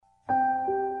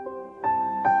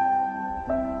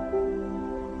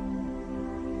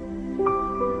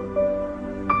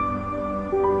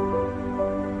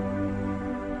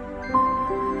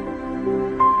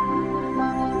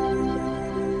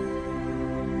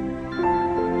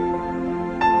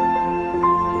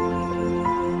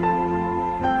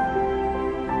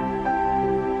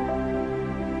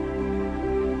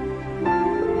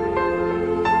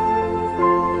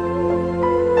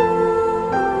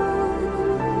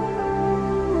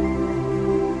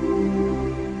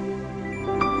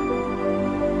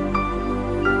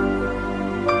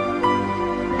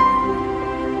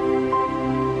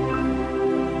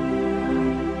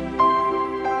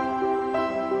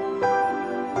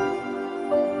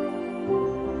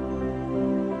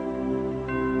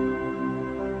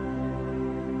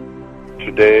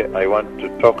today I want to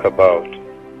talk about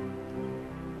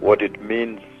what it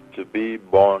means to be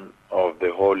born of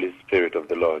the Holy Spirit of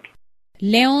the Lord.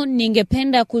 Leo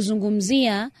ningependa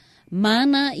kuzungumzia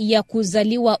maana ya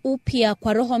kuzaliwa upya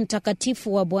kwa Roho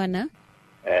Mtakatifu wa Bwana.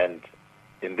 And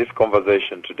in this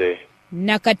conversation today,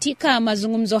 na katika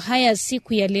mazungumzo haya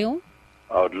siku ya leo,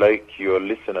 I would like your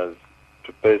listeners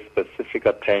to pay specific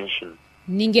attention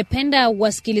ningependa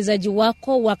wasikilizaji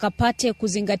wako wakapate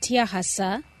kuzingatia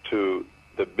hasa to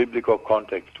the biblical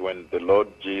context when the Lord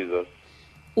Jesus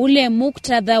ule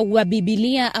muktadha wa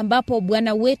Biblia ambapo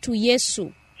Bwana wetu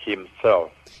Yesu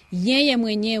himself yeye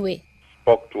mwenyewe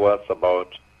spoke to us about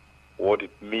what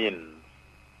it means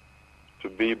to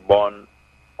be born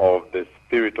of the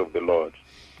Spirit of the Lord.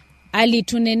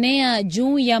 Alitunenea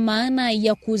juu ya maana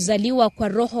ya kuzaliwa kwa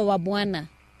Roho wa Bwana.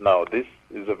 Now this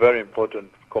is a very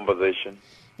important conversation.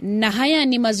 Na haya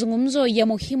ni mazungumzo ya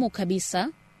muhimu kabisa.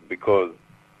 Because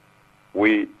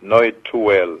we know it too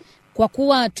well. Kwa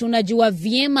kuwa tunajua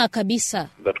vyema kabisa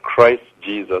that Christ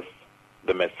Jesus,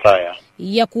 the Messiah,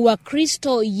 ya kuwa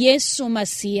Kristo Yesu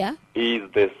Masia is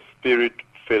the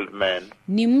Spirit-filled man.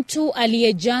 Ni mtu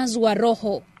aliyejazwa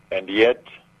Roho. And yet,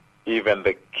 even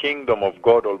the kingdom of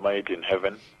God Almighty in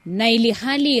heaven, na ili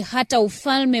hali hata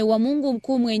ufalme wa Mungu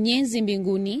mkuu mwenyezi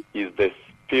mbinguni, is the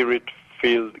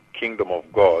Spirit-filled kingdom of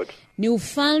God. Ni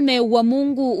ufalme wa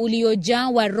Mungu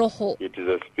uliojawa Roho. It is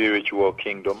a spiritual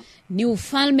kingdom. Ni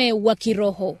ufalme wa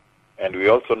kiroho. And we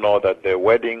also know that the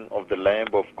wedding of the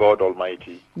Lamb of God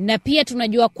Almighty, na pia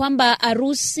tunajua kwamba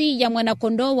arusi ya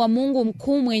mwanakondoo wa Mungu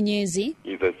mkuu mwenyezi,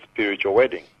 is a spiritual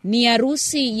wedding. Ni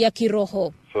arusi ya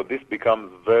kiroho. So this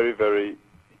becomes very, very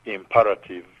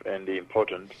imperative and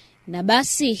important. Na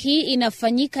basi hii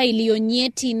inafanyika iliyo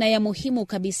nyeti na ya muhimu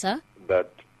kabisa, that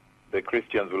the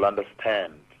Christians will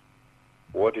understand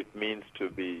what it means to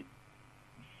be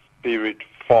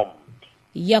spirit-formed.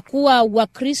 Ya kuwa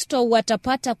Wakristo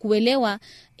watapata kuelewa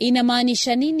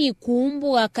inamaanisha nini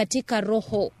kuumbwa katika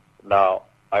Roho. Now,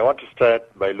 I want to start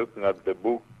by looking at the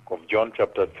book of John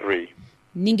chapter 3.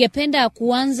 Ningependa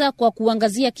kuanza kwa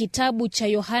kuangazia kitabu cha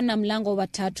Yohana mlango wa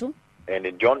 3. And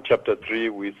in John chapter 3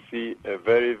 we see a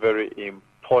very, very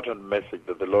important message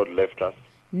that the Lord left us.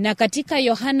 Na katika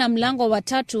Yohana mlango wa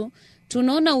 3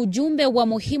 tunaona ujumbe wa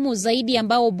muhimu zaidi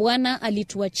ambao Bwana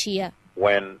alituachia.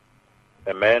 When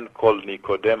a man called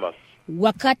Nicodemus,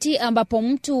 wakati ambapo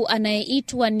mtu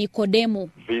anayeitwa Nikodemo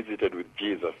visited with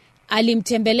Jesus,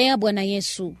 alimtembelea Bwana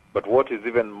Yesu. But what is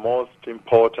even most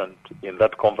important in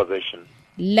that conversation,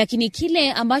 lakini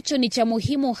kile ambacho ni cha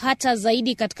muhimu hata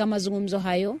zaidi katika mazungumzo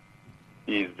hayo,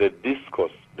 is the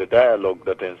discourse, the dialogue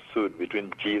that ensued between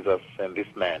Jesus and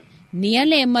this man. Ni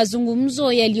yale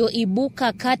mazungumzo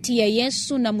yaliyoibuka kati ya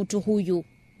Yesu na mtu huyu.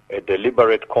 A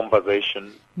deliberate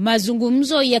conversation,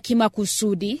 mazungumzo ya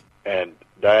kimakusudi, and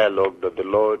dialogue that the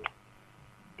Lord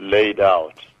laid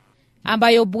out,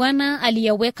 ambayo Bwana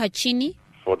aliyaweka chini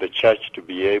for the church to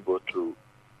be able to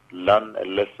learn a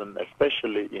lesson,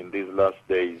 especially in these last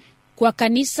days, kwa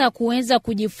kanisa kuweza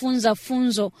kujifunza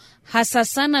funzo hasa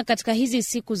sana katika hizi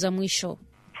siku za mwisho,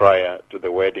 prior to the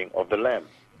wedding of the Lamb,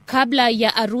 kabla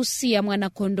ya arusi ya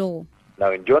mwanakondoo.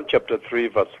 Now in John chapter 3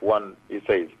 verse 1 it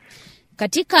says,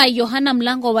 katika Yohana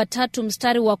mlango wa 3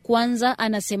 mstari wa kwanza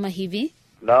anasema hivi: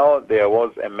 Now there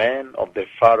was a man of the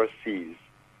Pharisees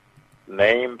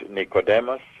named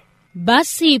Nicodemus.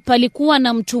 Basi palikuwa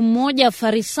na mtu mmoja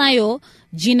Farisayo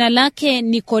jina lake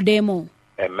Nikodemo,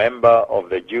 a member of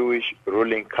the Jewish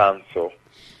ruling council.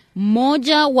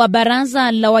 mmoja wa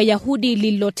baraza la Wayahudi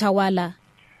lililotawala.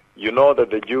 You know that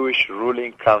the Jewish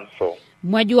ruling council,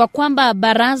 mwajua kwamba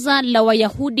baraza la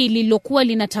Wayahudi lililokuwa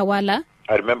linatawala.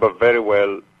 I remember very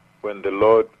well when the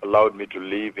Lord allowed me to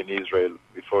live in Israel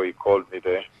before he called me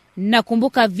there.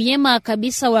 Nakumbuka vyema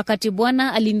kabisa wakati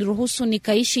Bwana aliniruhusu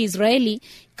nikaishi Israeli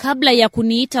kabla ya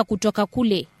kuniita kutoka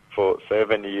kule. For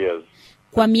 7 years.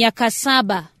 Kwa miaka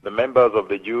 7. The members of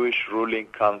the Jewish ruling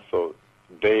council,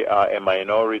 they are a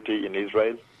minority in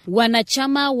Israel.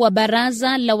 Wanachama wa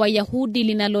baraza la Wayahudi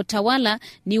linalotawala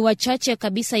ni wachache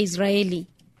kabisa Israeli.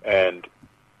 And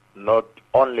not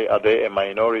only are they a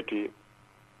minority,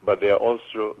 but they are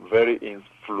also very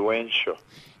influential.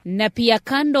 Na pia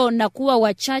kando na kuwa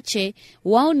wachache,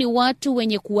 wao ni watu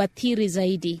wenye kuathiri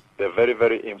zaidi. They're very,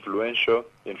 very influential.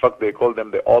 In fact, they call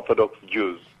them the Orthodox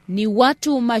Jews. Ni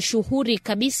watu mashuhuri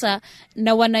kabisa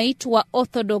na wanaitwa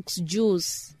Orthodox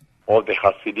Jews. Or the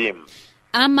Hasidim.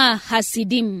 Ama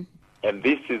Hasidim. And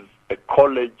this is a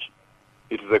college,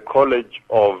 it is a college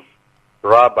of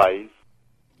rabbis.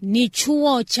 Ni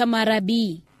chuo cha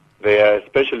marabii. They are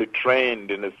especially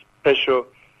trained in a special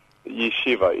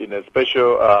yeshiva, in a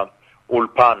special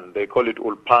ulpan. They call it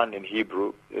ulpan in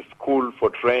Hebrew, a school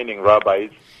for training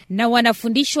rabbis. Na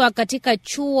wanafundishwa katika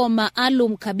chuo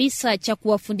maalum kabisa cha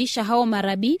kuwafundisha hao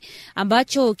marabii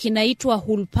ambacho kinaitwa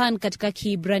ulpan katika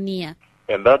Kiebrania.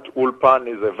 And that ulpan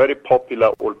is a very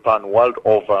popular ulpan world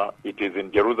over. It is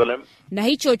in Jerusalem. Na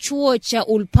hicho chuo cha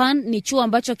ulpan ni chuo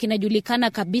ambacho kinajulikana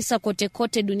kabisa kote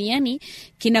kote duniani,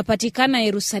 kinapatikana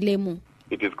Yerusalemu.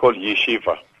 It is called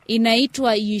yeshiva.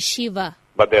 Inaitwa yeshiva.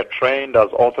 But they are trained as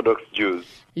Orthodox Jews.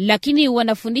 Lakini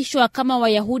wanafundishwa kama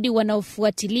Wayahudi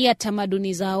wanaofuatilia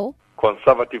tamaduni zao.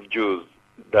 Conservative Jews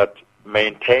that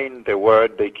maintain the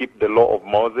word, they keep the law of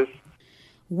Moses.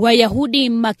 Wayahudi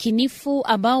makinifu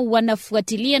ambao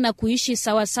wanafuatilia na kuishi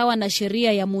sawasawa na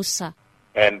sheria ya Musa.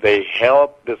 And they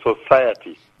help the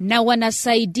society. Na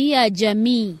wanasaidia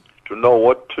jamii to know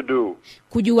what to do,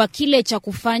 kujua kile cha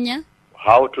kufanya,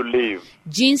 how to live,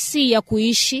 jinsi ya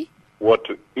kuishi, what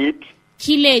to eat,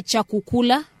 kile cha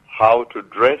kukula, how to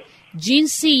dress,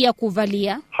 jinsi ya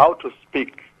kuvalia, how to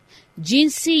speak,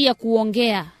 jinsi ya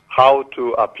kuongea, how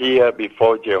to appear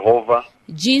before Jehovah,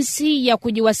 jinsi ya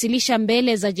kujiwasilisha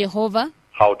mbele za Jehova,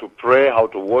 how to pray, how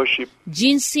to worship.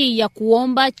 jinsi ya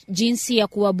kuomba, jinsi ya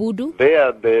kuabudu. They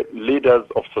are the leaders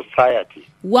of society.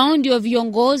 Wao ndio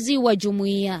viongozi wa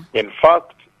jumuiya. In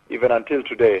fact, even until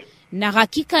today, Na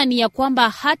hakika ni ya kwamba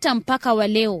hata mpaka wa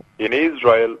leo in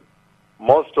Israel,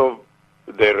 most of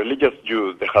the religious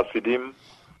Jews, the Hasidim,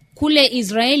 kule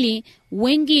Israeli,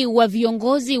 wengi wa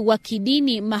viongozi wa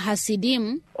kidini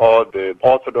mahasidim or the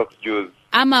Orthodox Jews,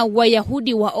 ama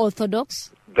Wayahudi wa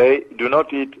Orthodox, they do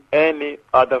not eat any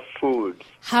other food.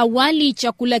 hawali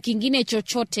chakula kingine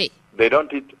chochote. They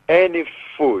don't eat any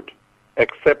food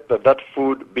except that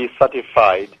food be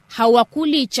certified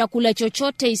Hawakuli chakula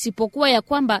chochote isipokuwa ya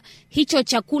kwamba hicho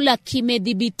chakula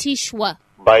kimedhibitishwa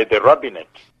by the rabbinate.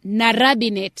 na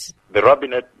rabbinate. The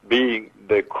rabbinate being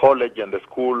the college and the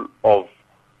school of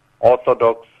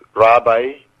Orthodox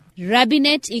rabbi.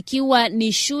 Rabbinate ikiwa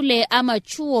ni shule ama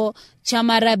chuo cha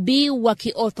marabii wa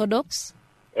Kiorthodox.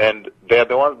 And they are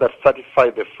the ones that certify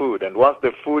the food. And once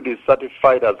the food is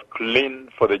certified as clean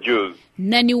for the Jews,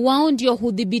 Na ni wao ndio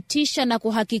hudhibitisha na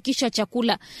kuhakikisha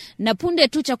chakula. Na punde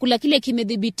tu chakula kile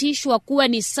kimedhibitishwa kuwa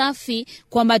ni safi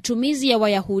kwa matumizi ya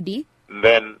Wayahudi,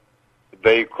 then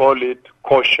they call it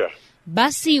kosher.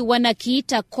 basi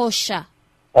wanakiita kosha.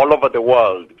 All over the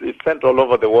world. It's sent all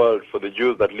over the world for the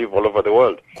Jews that live all over the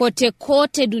world. Kote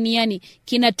kote duniani.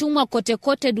 Kinatumwa kote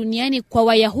kote duniani kwa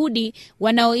Wayahudi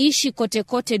wanaoishi kote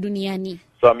kote duniani.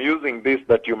 So I'm using this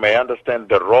that you may understand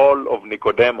the role of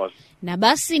Nicodemus, Na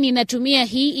basi ninatumia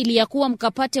hii ili ya kuwa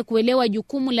mkapate kuelewa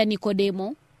jukumu la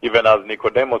Nikodemo. even as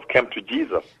Nicodemus came to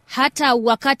Jesus. Hata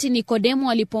wakati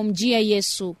Nikodemo alipomjia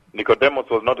Yesu, Nicodemus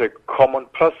was not a common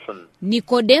person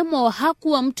Nikodemo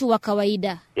hakuwa mtu wa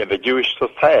kawaida in the Jewish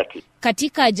society.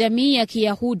 katika jamii ya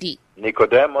Kiyahudi.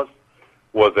 Nicodemus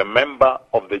was a member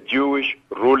of the Jewish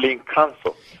ruling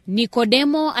council.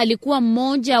 Nikodemo alikuwa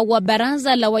mmoja wa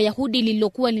baraza la Wayahudi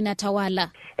lililokuwa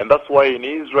linatawala. And that's why in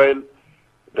Israel,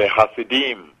 the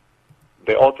Hasidim,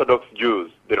 the Orthodox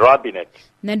Jews, the rabbinate,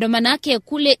 Na ndo manake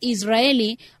kule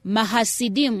Israeli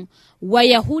mahasidim,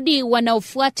 Wayahudi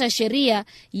wanaofuata sheria,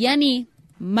 yani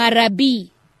marabii,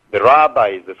 the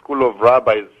rabbis, the school of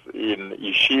rabbis in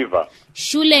Yeshiva,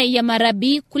 shule ya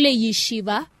marabii kule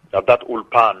Yeshiva, at that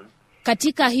ulpan,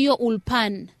 katika hiyo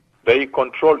ulpan, they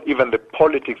control even the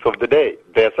politics of the day.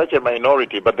 They are such a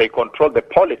minority, but they control the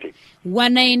politics.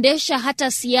 wanaendesha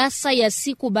hata siasa ya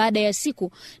siku baada ya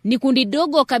siku. Ni kundi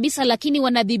dogo kabisa, lakini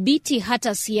wanadhibiti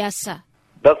hata siasa.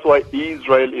 That's why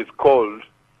Israel is called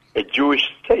a Jewish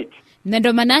state, Na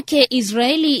ndo manake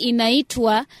Israeli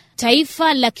inaitwa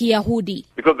taifa la Kiyahudi.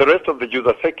 because the rest of the Jews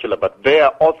are secular, but they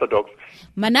are Orthodox.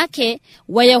 Manake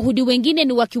Wayahudi wengine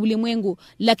ni wa kiulimwengu,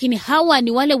 lakini hawa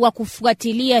ni wale wa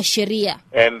kufuatilia sheria.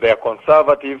 And they are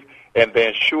conservative, and they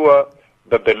ensure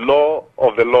that the law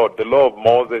of the Lord, the law of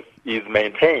Moses, is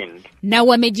maintained. Na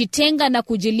wamejitenga na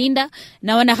kujilinda,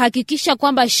 na wanahakikisha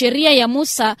kwamba sheria ya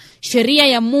Musa, sheria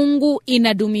ya Mungu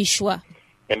inadumishwa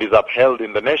And is upheld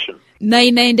in the nation. na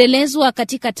inaendelezwa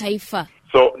katika taifa.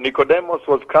 So Nicodemus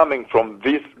was coming from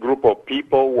this group of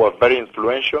people who are very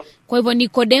influential. Kwa hivyo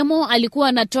Nikodemo alikuwa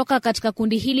anatoka katika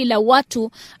kundi hili la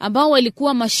watu ambao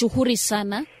walikuwa mashuhuri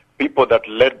sana, People that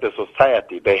led the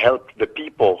society. They helped the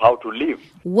people how to live.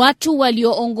 watu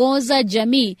walioongoza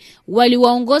jamii,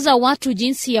 waliwaongoza watu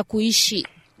jinsi ya kuishi.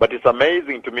 But it's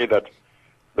amazing to me that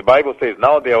the Bible says,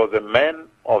 now there was a man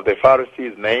of the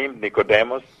Pharisees named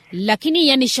Nicodemus, Lakini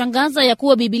yanishangaza ya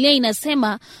kuwa Biblia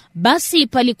inasema, basi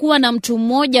palikuwa na mtu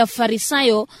mmoja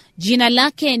Farisayo, jina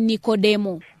lake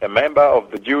Nikodemo, a member of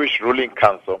the Jewish ruling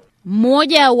council.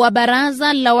 mmoja wa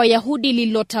baraza la Wayahudi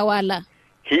lililotawala.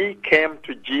 He came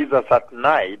to Jesus at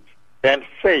night and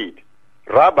said,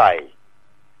 Rabbi,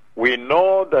 we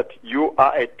know that you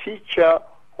are a teacher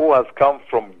who has come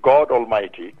from God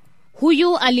Almighty.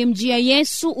 Huyu alimjia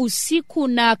Yesu usiku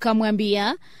na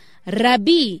akamwambia,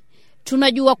 Rabi,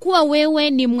 tunajua kuwa wewe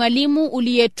ni mwalimu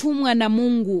uliyetumwa na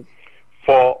Mungu.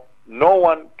 For no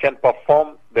one can perform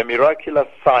the miraculous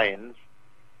signs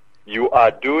you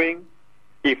are doing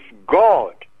if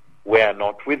God were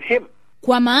not with him.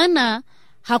 Kwa maana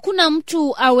hakuna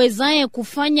mtu awezaye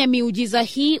kufanya miujiza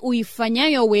hii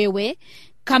uifanyayo wewe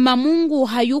kama Mungu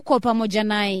hayuko pamoja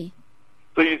naye.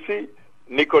 So you see,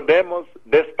 Nicodemus,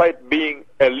 despite being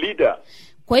a leader,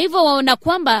 kwa hivyo waona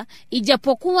kwamba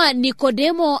ijapokuwa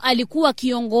Nikodemo alikuwa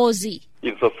kiongozi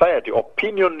in society,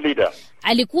 opinion leader,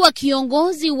 alikuwa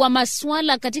kiongozi wa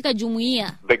masuala katika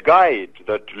jumuiya, the guide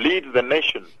that leads the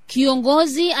nation,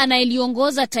 kiongozi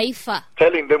anayeliongoza taifa,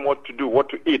 telling them what to do, what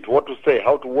to eat, what to say,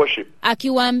 how to worship,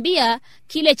 akiwaambia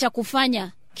kile cha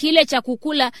kufanya, kile cha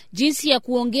kukula, jinsi ya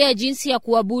kuongea, jinsi ya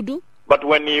kuabudu. But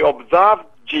when he observed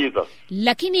Jesus,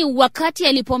 lakini wakati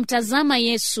alipomtazama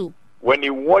Yesu, when he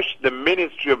watched the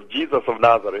ministry of Jesus of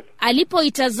Nazareth,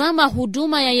 alipoitazama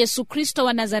huduma ya Yesu Kristo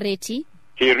wa Nazareti,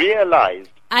 he realized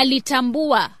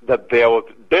alitambua that there was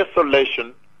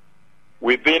desolation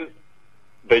within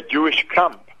the Jewish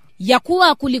camp. ya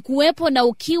kuwa kulikuwepo na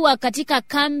ukiwa katika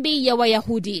kambi ya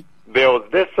Wayahudi. There was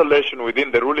desolation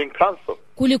within the ruling council.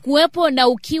 Kulikuwepo na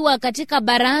ukiwa katika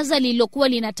baraza lililokuwa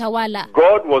linatawala.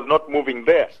 God was not moving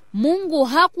there. Mungu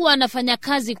hakuwa anafanya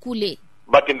kazi kule.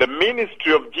 But in the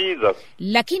ministry of Jesus,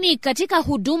 lakini katika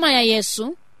huduma ya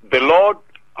Yesu, the Lord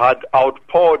had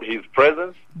outpoured his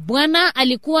presence, Bwana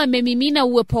alikuwa amemimina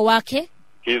uwepo wake,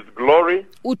 his glory,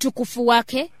 utukufu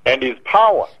wake, and his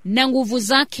power. na nguvu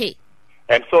zake.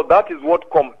 And so that is what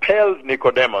compels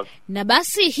Nicodemus Na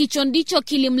basi hicho ndicho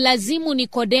kilimlazimu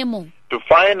Nikodemo to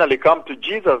finally come to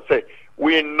Jesus and say,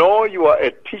 we know you are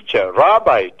a teacher,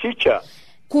 rabbi, teacher.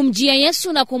 kumjia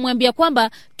Yesu na kumwambia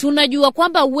kwamba tunajua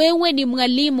kwamba wewe ni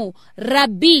mwalimu,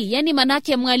 rabi, yani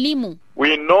manake mwalimu.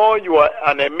 We know you are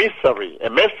an emissary, a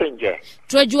messenger,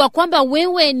 Tunajua kwamba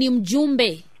wewe ni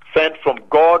mjumbe sent from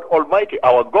God Almighty,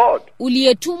 our God.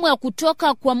 uliyetumwa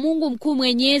kutoka kwa Mungu mkuu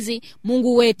mwenyezi,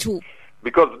 Mungu wetu.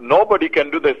 Because nobody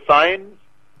can do the signs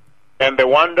and the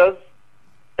wonders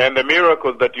and the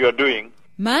miracles that you are doing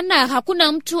Maana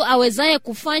hakuna mtu awezaye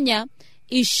kufanya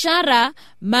ishara,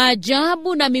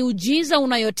 maajabu na miujiza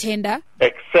unayotenda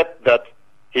except that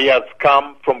he has come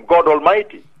from God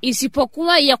Almighty,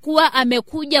 isipokuwa ya kuwa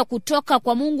amekuja kutoka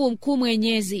kwa Mungu mkuu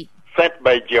mwenyezi, sent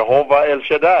by Jehovah El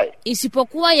Shaddai.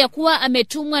 isipokuwa ya kuwa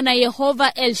ametumwa na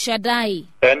Yehova El Shaddai.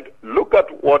 And look at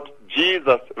what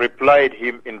Jesus replied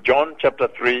him in John chapter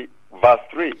 3 verse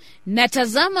 3. Na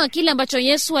tazama kile ambacho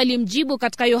Yesu alimjibu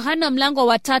katika Yohana mlango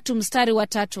wa 3 mstari wa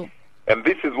 3. And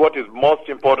this is what is most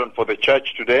important for the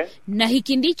church today. Na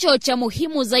hiki ndicho cha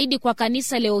muhimu zaidi kwa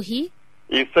kanisa leo hii.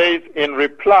 He says, in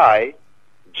reply,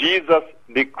 Jesus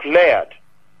declared,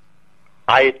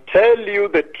 I tell you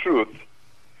the truth,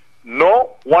 no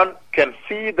one can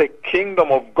see the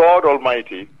kingdom of God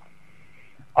Almighty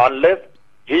unless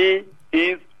he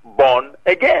is born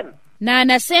again. Na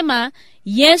anasema,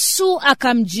 Yesu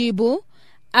akamjibu,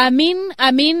 amin,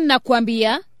 amin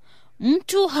nakuambia,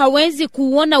 mtu hawezi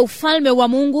kuona ufalme wa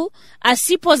Mungu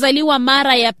asipozaliwa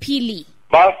mara ya pili.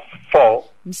 Verse 4,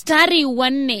 Mstari wa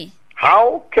 4.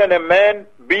 how can a man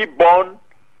be born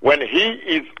when he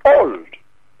is old?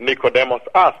 Nicodemus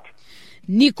asked.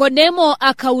 Nikodemo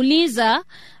akauliza,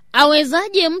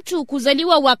 awezaje mtu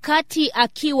kuzaliwa wakati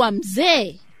akiwa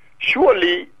mzee?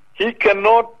 Surely he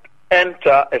cannot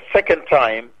enter a second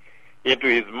time into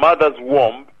his mother's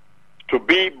womb to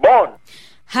be born.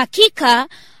 Hakika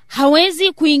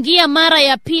hawezi kuingia mara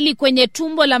ya pili kwenye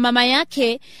tumbo la mama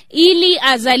yake ili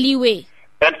azaliwe.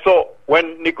 And so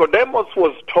when Nicodemus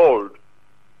was told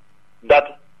that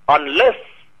unless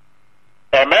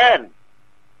a man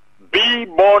be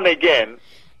born again,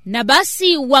 Na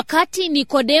basi wakati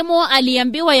Nikodemo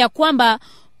aliambiwa ya kwamba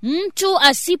mtu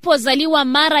asipozaliwa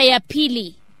mara ya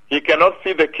pili he cannot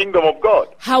see the kingdom of God.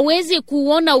 hawezi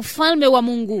kuona ufalme wa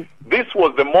Mungu. This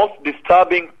was the most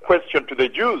disturbing question to the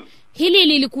Jews. Hili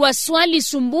lilikuwa swali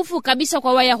sumbufu kabisa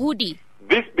kwa Wayahudi.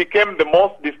 This became the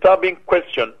most disturbing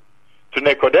question to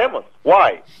Nicodemus.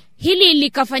 Why? Hili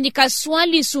likafanyika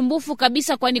swali sumbufu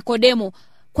kabisa kwa Nikodemo.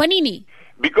 Kwa nini?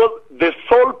 Because the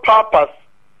sole purpose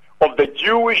of the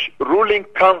Jewish ruling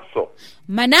council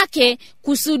Manake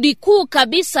kusudi kuu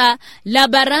kabisa la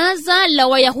baraza la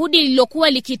Wayahudi lilokuwa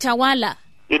likitawala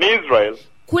in Israel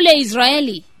kule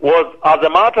Israeli was, as a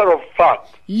matter of fact,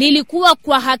 lilikuwa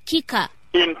kwa hakika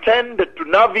intended to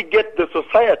navigate the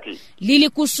society,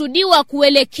 lilikusudiwa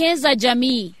kuelekeza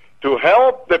jamii, to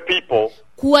help the people,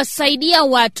 kuwasaidia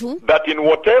watu, that in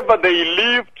whatever they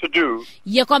live to do,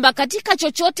 ya kwamba katika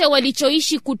chochote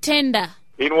walichoishi kutenda,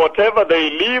 in whatever they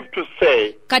live to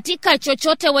say, katika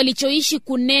chochote walichoishi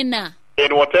kunena,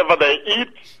 in whatever they eat,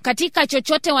 katika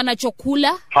chochote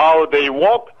wanachokula, how they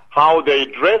walk, how they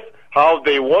dress, how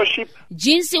they worship,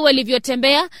 jinsi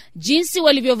walivyotembea, jinsi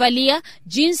walivyovalia,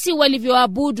 jinsi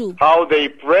walivyoabudu, how they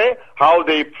pray, how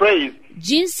they praise,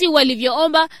 jinsi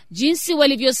walivyoomba, jinsi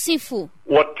walivyosifu,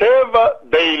 whatever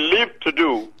they live to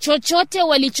do chochote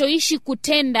walichoishi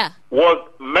kutenda was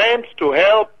meant to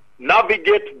help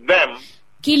navigate them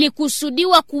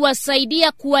kilikusudiwa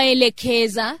kuwasaidia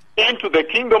kuwaelekeza into the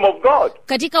kingdom of God.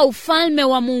 katika ufalme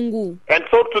wa Mungu. And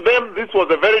so to them this was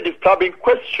a very disturbing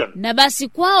question, Na basi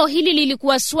kwao hili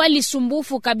lilikuwa swali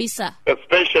sumbufu kabisa,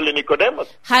 especially Nicodemus,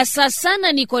 hasa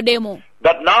sana Nikodemo,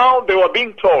 that now they were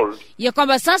being told ya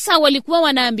kwamba sasa walikuwa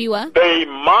wanaambiwa they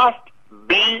must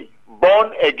be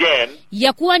born again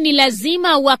ya kuwa ni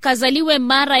lazima wakazaliwe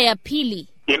mara ya pili,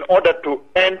 in order to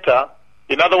enter,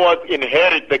 in other words,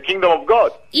 inherit the kingdom of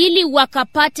God. ili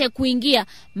wakapate kuingia.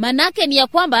 Manake ni ya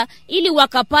kwamba ili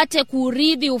wakapate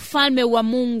kuurithi ufalme wa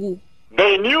Mungu.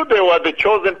 They knew they were the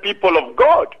chosen people of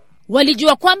God.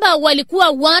 Walijua kwamba walikuwa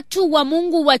watu wa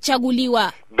Mungu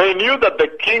wachaguliwa. They knew that the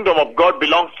kingdom of God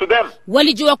belongs to them.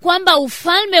 Walijua kwamba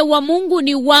ufalme wa Mungu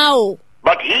ni wao.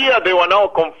 But here they were now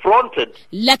confronted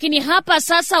Lakini hapa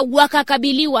sasa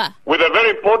wakakabiliwa with a very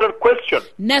important question,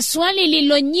 na swali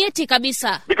lilonyeti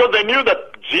kabisa. because they knew that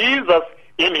Jesus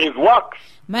in his works,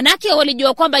 Manake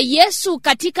walijua kwamba Yesu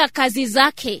katika kazi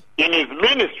zake, in his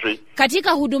ministry,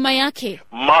 katika huduma yake,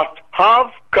 must have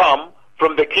come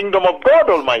from the kingdom of God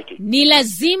Almighty. ni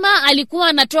lazima alikuwa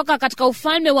anatoka katika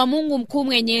ufalme wa Mungu mkuu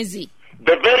mwenyezi.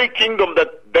 The very kingdom that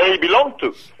they belong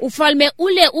to. Ufalme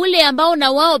ule ule ambao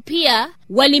na wao pia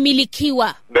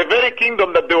walimilikiwa. The very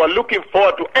kingdom that they were looking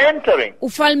forward to entering.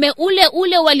 Ufalme ule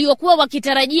ule waliokuwa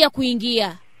wakitarajia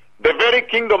kuingia. The very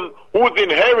kingdom whose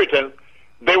inheritance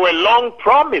they were long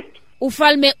promised.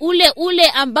 Ufalme ule ule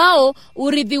ambao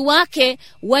urithi wake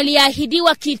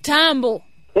waliahidiwa kitambo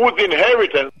Whose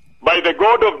inheritance by the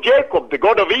God of Jacob, the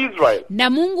God of Israel, na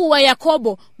Mungu wa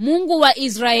Yakobo, Mungu wa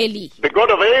Israeli, the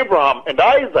God of Abraham and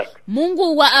Isaac.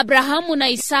 Mungu wa Abrahamu na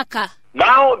Isaka.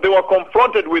 Now they were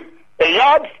confronted with a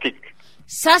yardstick,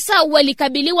 Sasa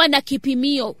walikabiliwa na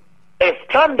kipimio, a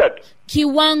standard,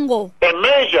 kiwango, a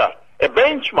measure, a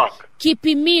benchmark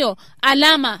kipimio,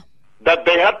 alama that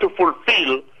they had to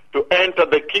fulfill to enter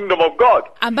the kingdom of God.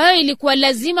 ambayo ilikuwa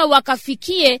lazima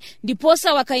wakafikie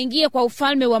ndiposa wakaingie kwa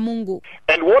ufalme wa Mungu.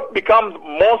 And what becomes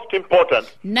most important,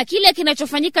 Na kile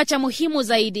kinachofanyika cha muhimu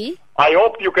zaidi, I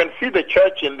hope you can see the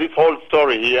church in this whole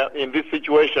story here, in this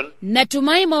situation,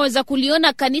 natumai mwaweza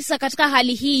kuliona kanisa katika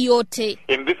hali hii yote,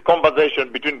 in this conversation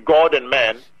between God and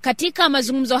man, katika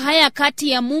mazungumzo haya kati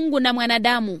ya Mungu na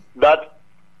mwanadamu, that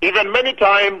even many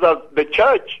times as the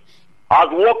church has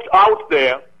walked out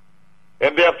there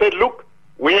and they have said, look,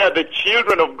 we are the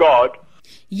children of God,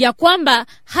 ya kwamba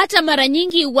hata mara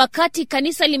nyingi wakati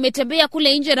kanisa limetembea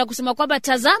kule nje na kusema kwamba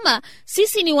tazama,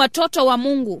 sisi ni watoto wa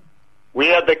Mungu,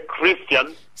 we are the Christians,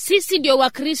 sisi ndio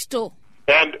Wakristo,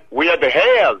 and we are the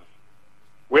heirs,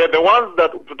 we are the ones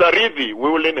that tutarithi, we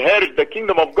will inherit the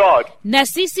kingdom of God, na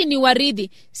sisi ni warithi,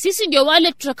 sisi ndio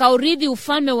wale tutakaorithi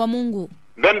ufalme wa Mungu.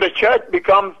 then the church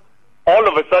becomes all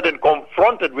of a sudden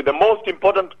confronted with the most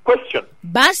important question,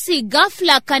 Basi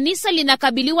ghafla kanisa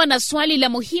linakabiliwa na swali la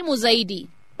muhimu zaidi,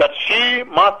 that she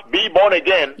must be born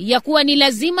again ya kuwa ni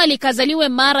lazima likazaliwe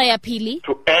mara ya pili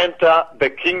to enter the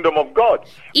kingdom of God.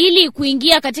 ili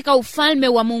kuingia katika ufalme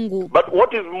wa Mungu. But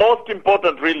what is most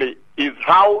important really is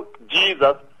how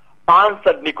Jesus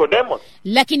answered Nicodemus.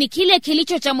 Lakini kile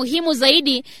kilicho cha muhimu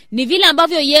zaidi ni vile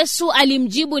ambavyo Yesu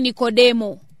alimjibu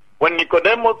Nikodemo. When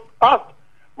Nicodemus asked,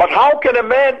 but how can a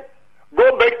man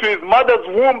go back to his mother's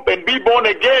womb and be born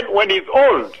again when he's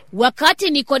old? Wakati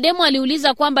Nikodemo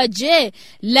aliuliza kwamba je,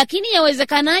 lakini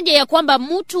yawezekanaje ya kwamba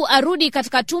mtu arudi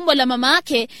katika tumbo la mama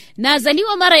yake na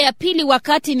azaliwa mara ya pili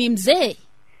wakati ni mzee?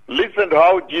 Listen to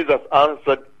how Jesus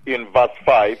answered in verse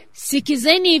 5.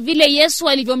 Sikizeni vile Yesu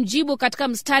alivyomjibu katika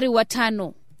mstari wa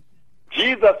 5.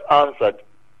 Jesus answered,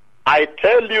 I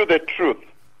tell you the truth.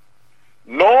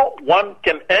 No one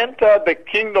can enter the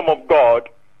kingdom of God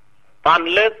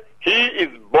unless he is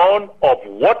born of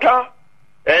water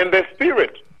and the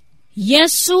Spirit.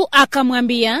 Yesu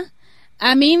akamwambia,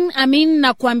 amin, amin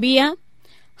nakwambia,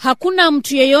 hakuna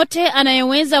mtu yeyote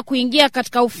anayeweza kuingia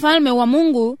katika ufalme wa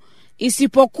Mungu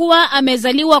isipokuwa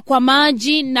amezaliwa kwa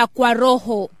maji na kwa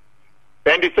Roho.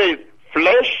 And he says,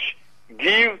 flesh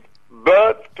gives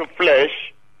birth to flesh,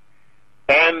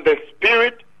 and the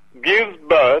Spirit gives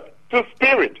birth to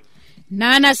spirit.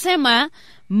 Na anasema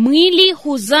mwili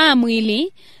huzaa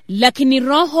mwili, lakini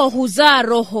roho huzaa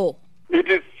roho. It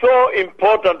is so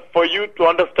important for you to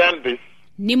understand this,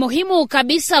 Ni muhimu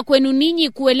kabisa kwenu ninyi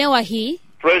kuelewa hii,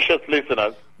 precious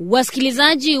listeners,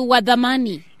 wasikilizaji wa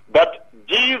dhamani, that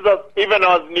Jesus, even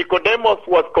as Nicodemus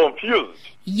was confused,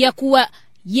 ya kuwa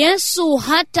Yesu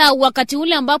hata wakati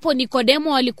ule ambapo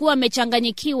Nikodemo alikuwa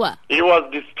amechanganyikiwa, he was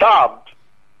disturbed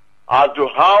as to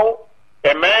how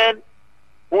a man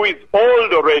who is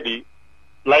old already,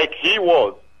 like he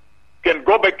was, can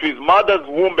go back to his mother's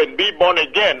womb and be born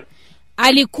again.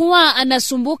 alikuwa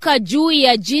anasumbuka juu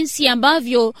ya jinsi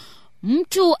ambavyo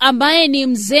mtu ambaye ni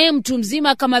mzee, mtu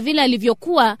mzima kama vile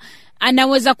alivyokuwa,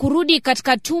 anaweza kurudi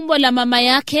katika tumbo la mama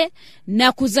yake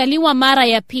na kuzaliwa mara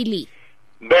ya pili.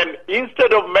 Then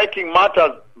instead of making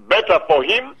matters better for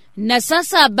him, Na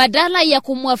sasa badala ya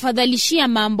kumwafadhalishia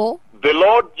mambo, the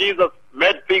Lord Jesus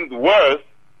made things worse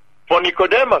for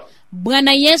Nicodemus.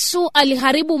 Bwana Yesu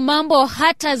aliharibu mambo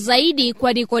hata zaidi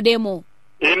kwa Nikodemo.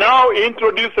 He now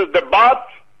introduces the birth.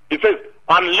 He says,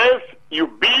 unless you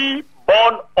be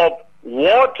born of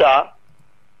water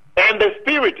and the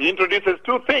Spirit. He introduces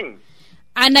two things.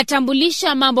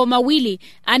 Anatambulisha mambo mawili.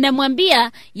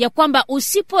 Anamwambia ya kwamba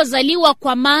usipozaliwa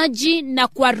kwa maji na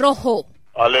kwa Roho.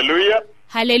 Hallelujah.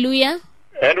 Haleluya.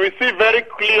 And we see very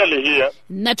clearly here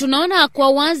Na tunaona kwa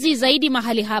wazi zaidi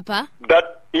mahali hapa that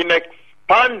in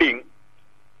expanding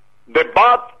the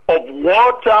birth of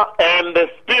water and the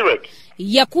Spirit,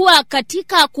 ya kuwa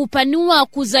katika kupanua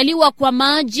kuzaliwa kwa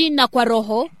maji na kwa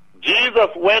Roho, Jesus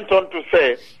went on to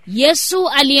say, Yesu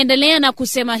aliendelea na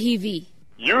kusema hivi,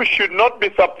 you should not be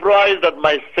surprised at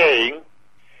my saying,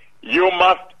 you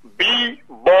must be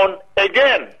born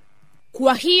again.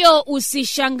 kwa hiyo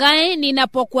usishangae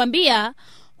ninapokuambia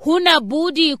huna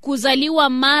budi kuzaliwa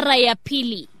mara ya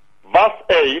pili. Verse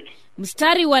 8,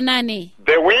 Mstari wa 8,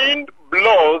 the wind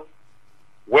blows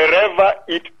wherever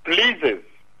it pleases.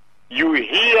 You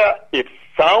hear its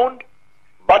sound,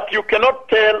 but you cannot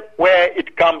tell where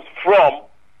it comes from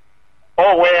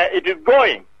or where it is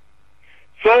going.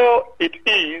 So it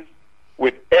is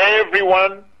with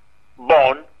everyone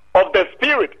born of the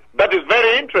Spirit. That is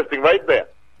very interesting right there.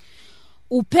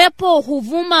 upepo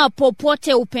huvuma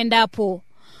popote upendapo.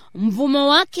 Mvumo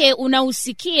wake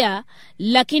unausikia,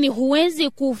 lakini huwezi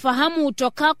kufahamu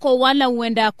utokako wala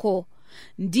uendako.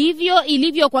 Ndivyo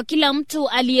ilivyo kwa kila mtu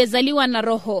aliyezaliwa na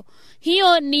Roho.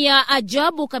 Hiyo ni ya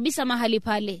ajabu kabisa mahali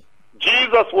pale.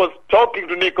 Jesus was talking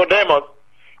to Nicodemus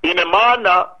in a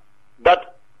manner that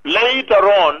later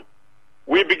on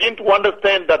we begin to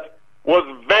understand that was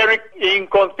very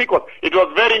inconspicuous. It was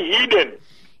very hidden.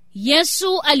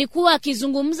 Yesu alikuwa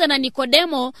akizungumza na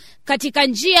Nikodemo katika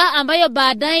njia ambayo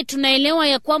baadaye tunaelewa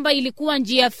ya kwamba ilikuwa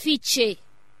njia fiche.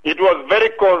 It was very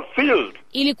concealed,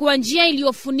 Ilikuwa njia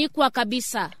iliyofunikwa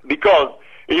kabisa. because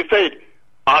he said,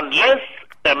 unless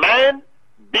a man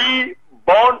be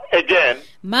born again,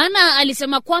 Maana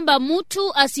alisema kwamba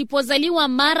mtu asipozaliwa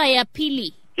mara ya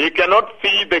pili, he cannot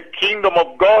see the kingdom of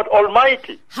God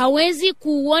Almighty. hawezi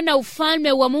kuuona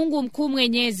ufalme wa Mungu mkuu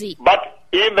mwenyezi. But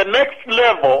in the next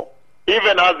level,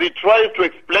 even as he tries to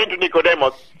explain to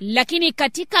Nicodemus, Lakini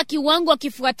katika kiwango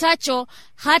kifuatacho,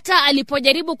 hata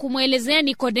alipojaribu kumwelezea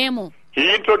Nikodemo,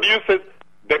 he introduces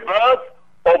the birth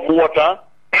of water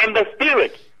and the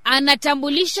Spirit.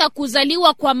 anatambulisha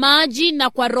kuzaliwa kwa maji na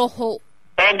kwa Roho.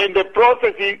 And in the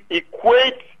process, he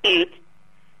equates it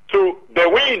to the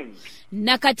wind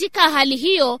Na katika hali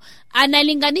hiyo,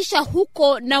 analinganisha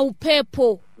huko na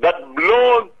upepo. that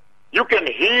blows. You can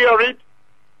hear it,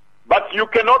 but you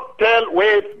cannot tell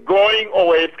where it's going or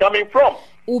where it's coming from.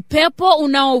 Upepo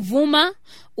unaovuma,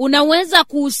 unaweza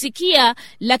kuusikia,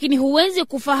 lakini huwezi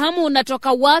kufahamu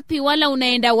unatoka wapi wala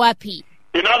unaenda wapi.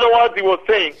 In other words, he was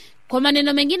saying, Kwa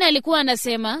maneno mengine alikuwa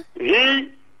anasema he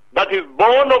that is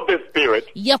born of the Spirit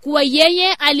ya kuwa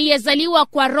yeye aliyezaliwa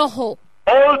kwa Roho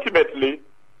ultimately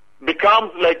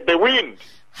becomes like the wind.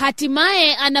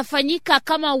 hatimaye anafanyika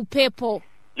kama upepo.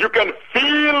 You can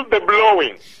feel the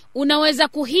blowing. Unaweza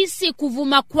kuhisi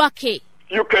kuvuma kwake.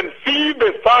 You can see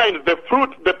the signs, the fruit,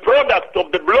 the product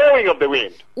of the blowing of the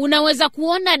wind. Unaweza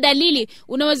kuona dalili,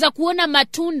 unaweza kuona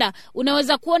matunda,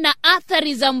 unaweza kuona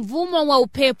athari za mvumo wa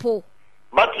upepo.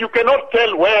 But you cannot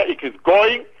tell where it is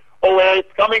going or where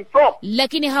it's coming from.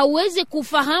 Lakini hauwezi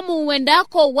kufahamu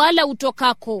uendako wala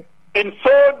utokako. In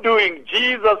so doing,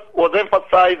 Jesus was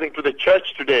emphasizing to the church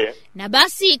today Na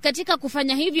basi katika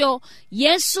kufanya hivyo,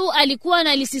 Yesu alikuwa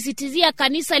analisisitizia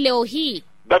kanisa leo hii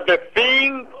that the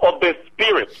things of the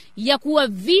Spirit, ya kuwa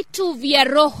vitu vya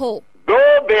roho,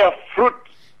 though their fruit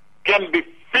can be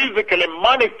physically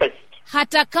manifest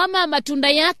hata kama matunda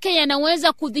yake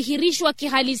yanaweza kudhihirishwa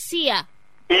kihalisia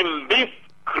in this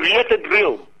created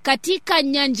realm, katika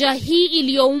nyanja hii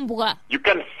iliyoumbwa, you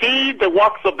can see the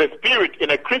works of the Spirit in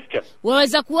a Christian.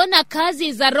 waweza kuona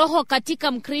kazi za roho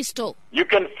katika Mkristo. You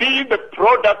can see the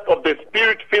product of the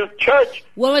Spirit-filled church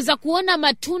Waweza kuona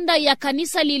matunda ya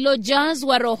kanisa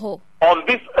lililojazwa roho on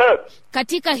this earth.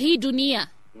 katika hii dunia.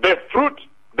 The fruit,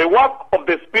 the work of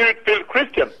the Spirit-filled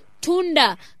Christian.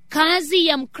 Tunda, kazi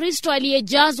ya Mkristo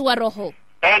aliyejazwa roho.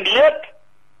 And yet,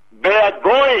 their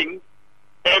going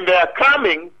and their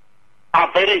coming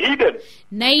are very hidden.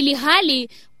 Na ili hali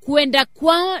kuenda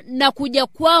kwao na kuja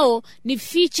kwao ni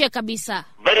fiche kabisa,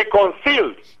 Very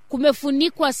concealed.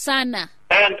 kumefunikwa sana.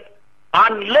 And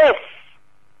unless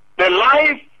the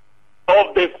life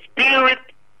of the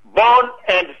Spirit-born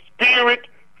and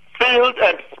Spirit-filled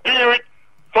and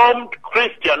Spirit-formed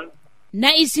Christian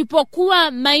Na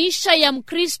isipokuwa maisha ya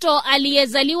Mkristo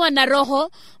aliyezaliwa na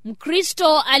roho,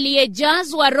 Mkristo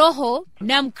aliyejazwa roho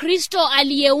na Mkristo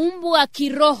aliyeumbwa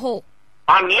kiroho,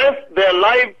 unless their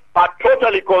lives are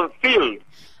totally concealed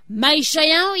maisha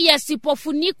yao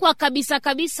yasipofunikwa kabisa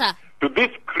kabisa to this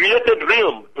created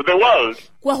realm, to the world,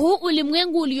 kwa huu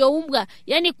ulimwengu ulioumbwa,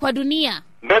 yani kwa dunia,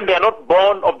 then they are not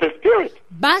born of the Spirit.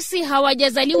 basi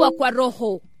hawajazaliwa kwa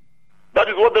roho. That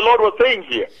is what the Lord was saying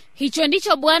here. Hicho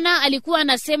ndicho Bwana alikuwa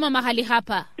anasema mahali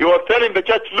hapa. He was telling the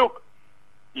church, look,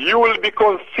 you will be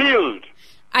concealed.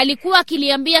 Alikuwa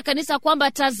akiliambia kanisa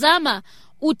kwamba tazama,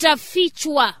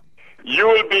 utafichwa, You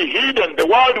will be hidden. The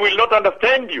world will not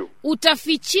understand you.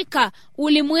 utafichika,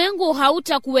 ulimwengu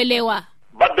hautakuelewa.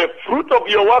 But the fruit of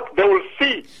your work they will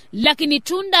see. Lakini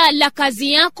tunda la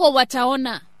kazi yako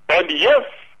wataona. And yes,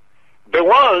 the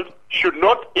world should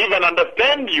not even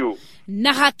understand you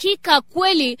Na hakika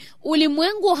kweli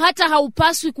ulimwengu hata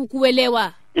haupaswi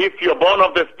kukuelewa if you're born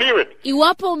of the Spirit.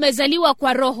 iwapo umezaliwa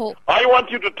kwa roho. I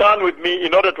want you to turn with me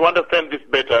in order to understand this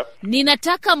better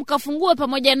Ninataka mkafungue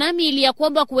pamoja nami ili ya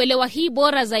kwamba kuelewa hii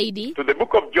bora zaidi, to the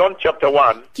book of John chapter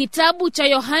 1, kitabu cha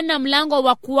Yohana mlango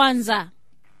wa 1,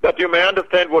 that you may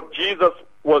understand what Jesus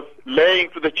was laying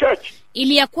to the church.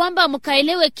 ili ya kwamba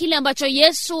mkaelewe kile ambacho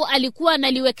Yesu alikuwa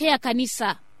analiwekea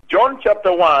kanisa. John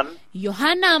chapter 1,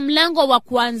 Yohana mlango wa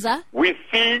 1, we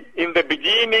see in the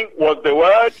beginning was the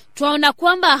Word, twaona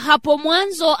kwamba hapo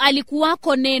mwanzo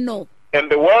alikuwako neno, and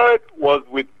the Word was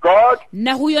with God,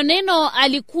 na huyo neno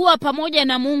alikuwa pamoja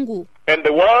na Mungu, and the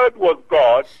Word was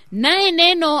God. naye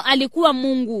neno alikuwa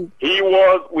Mungu. He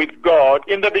was with God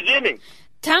in the beginning.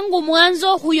 Tangu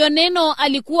mwanzo huyo neno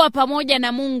alikuwa pamoja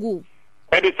na Mungu.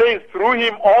 And it says, through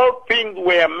him all things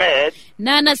were made.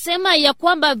 Na anasema ya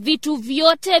kwamba vitu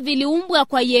vyote viliumbwa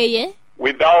kwa yeye.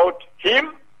 Without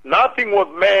him, nothing was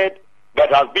made that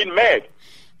has been made.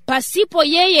 Pasipo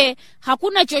yeye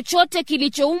hakuna chochote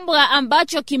kilichoumbwa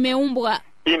ambacho kimeumbwa.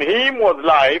 In him was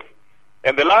life,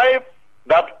 and the life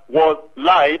that was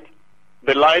light,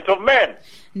 the light of men.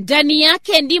 Ndani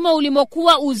yake ndimo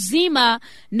ulimokuwa uzima,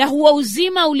 na huo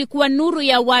uzima ulikuwa nuru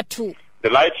ya watu. The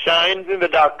light shines in the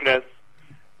darkness,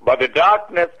 but the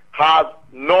darkness has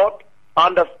not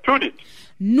understood it.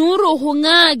 Nuru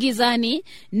hung'aa gizani,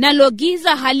 nalo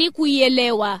giza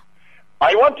halikuielewa.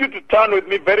 I want you to turn with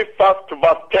me very fast to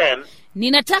verse 10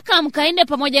 Ninataka mkaende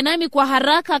pamoja nami kwa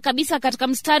haraka kabisa katika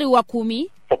mstari wa 10,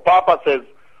 for purposes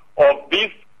of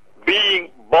this being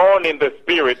born in the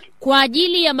Spirit. kwa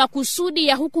ajili ya makusudi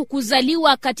ya huku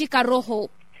kuzaliwa katika roho.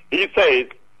 He says,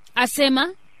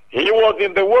 Asema, he was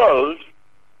in the world,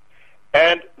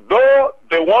 and though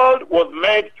the world was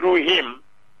made through him,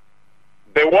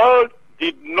 the world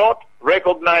did not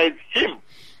recognize him.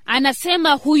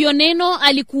 anasema huyo neno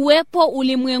alikuwepo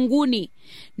ulimwenguni,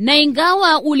 na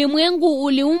ingawa ulimwengu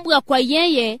uliumbwa kwa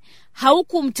yeye,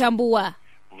 haukumtambua.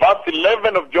 Verse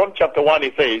 11 of John chapter 1,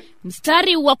 he says,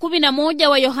 Mstari wa 11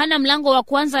 wa Yohana mlango wa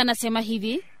 1 anasema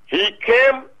hivi: he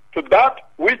came to that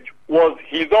which was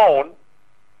his own,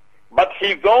 but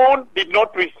his own did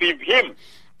not receive him.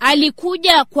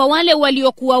 alikuja kwa wale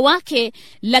waliokuwa wake,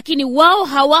 lakini wao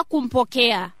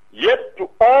hawakumpokea. Yet to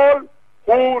all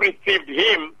who received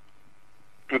him,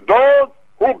 to those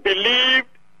who believed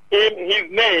in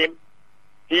his name,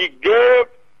 he gave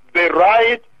the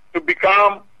right to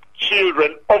become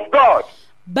children of God.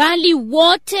 Bali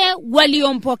wote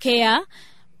waliompokea,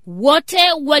 wote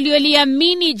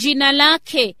walioliamini jina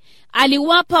lake,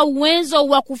 aliwapa uwezo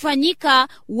wa kufanyika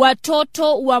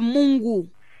watoto wa Mungu.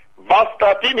 Verse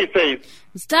 13 he says,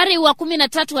 Mstari wa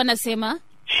 13 anasema,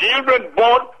 children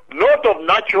born not of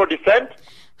natural descent,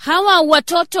 hawa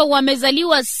watoto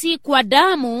wamezaliwa si kwa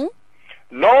damu,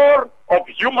 nor of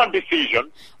human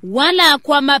decision, wala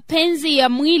kwa mapenzi ya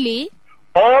mwili,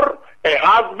 or a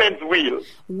husband's will,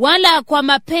 wala kwa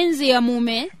mapenzi ya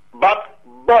mume, but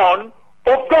born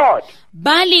of God.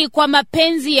 bali kwa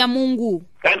mapenzi ya Mungu.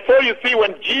 And so you see,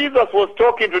 when Jesus was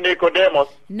talking to Nicodemus,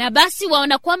 Na basi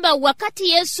waona kwamba wakati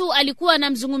Yesu alikuwa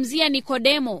anamzungumzia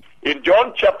Nikodemo in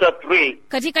John chapter 3,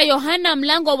 katika Yohana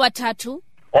mlango wa 3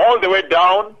 all the way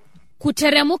down,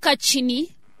 kuteremuka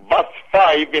chini, verse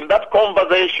 5, in that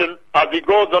conversation, as he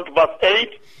goes on to verse 8,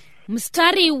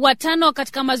 mstari wa 5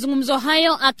 katika mazungumzo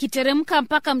hayo akiteremka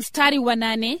mpaka mstari wa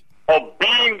 8, of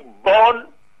being born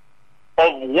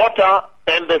of water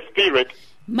and the Spirit,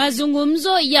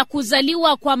 mazungumzo ya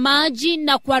kuzaliwa kwa maji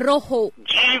na kwa roho.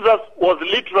 Jesus was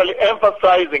literally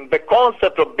emphasizing the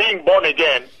concept of being born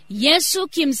again Yesu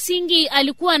kimsingi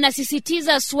alikuwa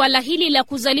anasisitiza suala hili la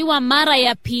kuzaliwa mara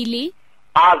ya pili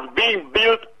as being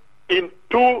built in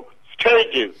 2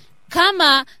 stages,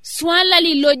 kama swala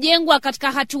lililojengwa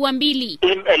katika hatua mbili,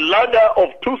 in a ladder of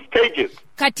 2 stages.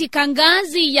 katika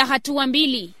ngazi ya hatua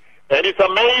mbili. And it's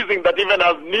amazing that even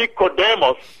as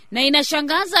Nicodemus Na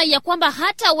inashangaza ya kwamba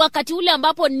hata wakati ule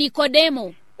ambapo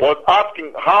Nikodemo was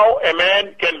asking how a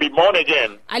man can be born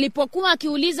again, alipokuwa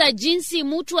akiuliza jinsi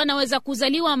mtu anaweza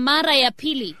kuzaliwa mara ya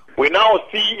pili, we now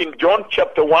see in John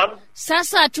chapter 1,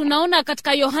 sasa tunaona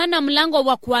katika Yohana mlango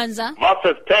wa 1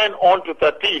 verses 10 on to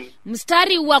 13,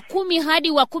 mstari wa 10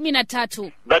 hadi wa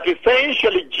 13, that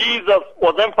essentially Jesus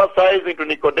was emphasizing to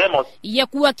Nicodemus, ya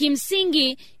kuwa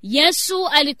kimsingi Yesu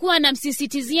alikuwa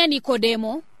anamsisitizia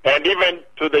Nikodemo and even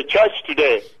to the church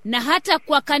today, na hata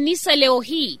kwa kanisa leo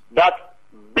hii, that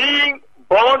being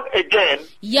born again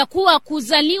ya kuwa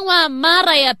kuzaliwa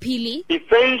mara ya pili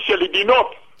essentially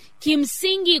denotes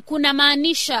kimsingi kuna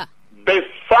maanisha the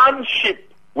sonship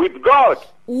with God,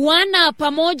 wana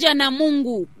pamoja na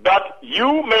Mungu, that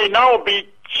you may now be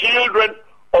children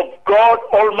of God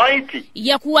Almighty.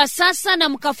 ya kuwa sasa na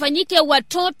mkafanyike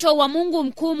watoto wa Mungu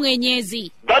mkuu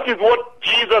mwenyezi. That is what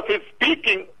Jesus is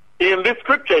speaking in this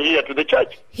scripture here to the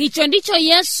church. Hicho ndicho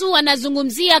Yesu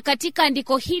anazungumzia katika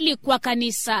andiko hili kwa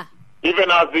kanisa,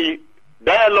 Even as he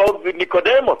dialogues with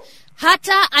Nicodemus,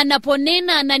 hata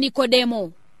anaponena na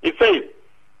Nikodemo. he says,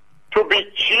 to be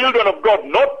children of God,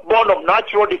 not born of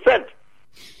natural descent.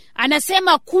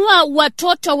 Anasema kuwa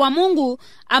watoto wa Mungu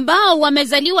ambao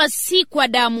wamezaliwa si kwa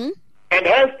damu, And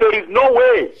hence there is no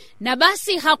way na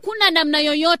basi hakuna namna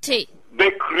yoyote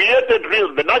the created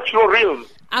realm, the natural realm,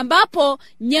 ambapo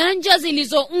nyanja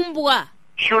zilizoumbwa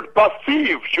should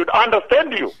perceive, should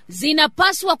understand you.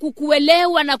 zinapaswa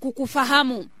kukuelewa na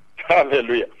kukufahamu.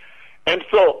 Hallelujah. And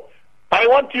so, I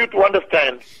want you to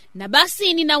understand Na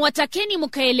basi ninawatakeni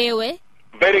mkaelewe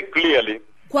very clearly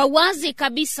kwa wazi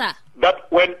kabisa that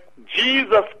when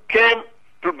Jesus came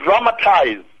to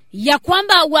dramatize ya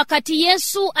kwamba wakati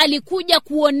Yesu alikuja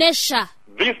kuonesha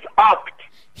this act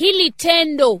hili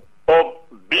tendo of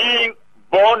being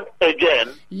born again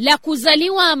la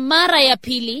kuzaliwa mara ya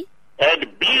pili and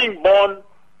being born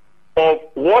of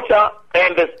water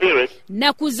and the Spirit,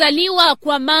 na kuzaliwa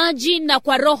kwa maji na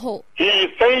kwa roho, he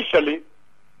essentially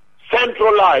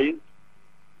centralized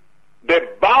the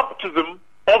baptism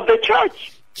of the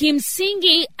church.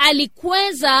 kimsingi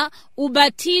alikweza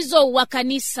ubatizo wa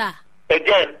kanisa.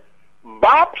 Again,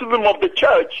 baptism of the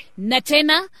church Na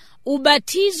tena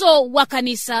ubatizo wa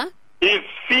kanisa is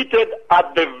seated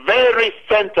at the very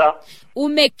center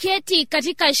umeketi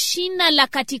katika shina la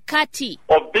katikati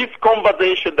of this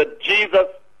conversation that Jesus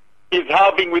is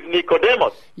having with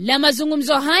Nicodemus. la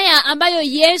mazungumzo haya ambayo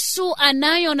Yesu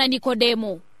anayo na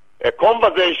Nikodemo, A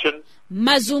conversation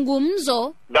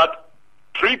mazungumzo that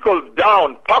trickles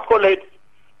down, percolates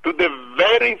to the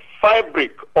very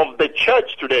fabric of the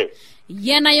church today.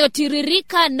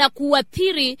 yanayotiririka na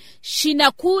kuathiri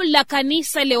shina kuu la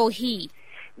kanisa leo hii.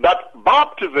 That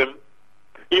baptism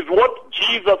is what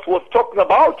Jesus was talking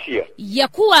about here. Ya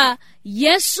kuwa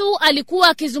Yesu alikuwa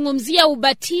akizungumzia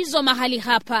ubatizo mahali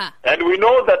hapa. And we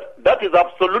know that that is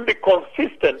absolutely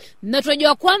consistent Na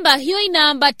tunajua kwamba hiyo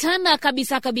inaambatana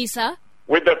kabisa kabisa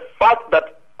with the fact that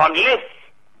unless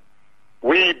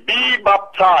we be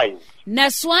baptized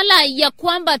na swala ya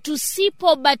kwamba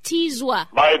tusipobatizwa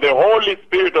by the Holy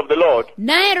Spirit of the Lord,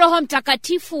 naye Roho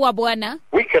Mtakatifu wa Bwana,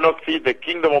 we cannot see the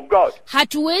kingdom of God.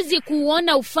 hatuwezi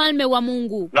kuona ufalme wa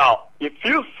Mungu. Now, if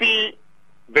you see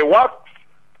the works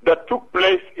that took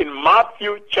place in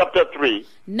Matthew chapter 3,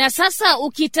 Na sasa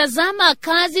ukitazama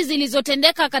kazi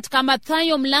zilizotendeka katika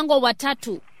Mathayo mlango wa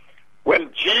 3, when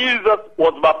Jesus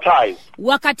was baptized,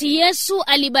 wakati Yesu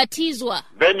alibatizwa,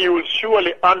 then you will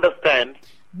surely understand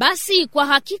basi kwa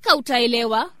hakika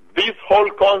utaelewa this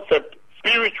whole concept,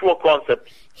 spiritual concept,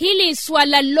 hili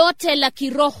swala lote la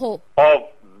kiroho of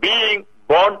being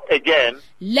born again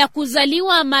la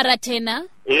kuzaliwa mara tena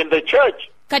in the church.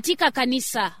 katika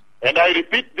kanisa. And I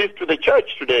repeat this to the church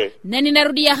today, Na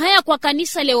ninarudia haya kwa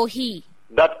kanisa leo hii,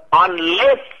 that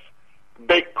unless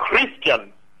the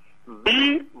Christian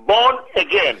be born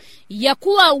again, ya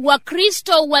kuwa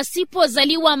Wakristo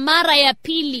wasipozaliwa mara ya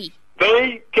pili,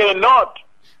 they cannot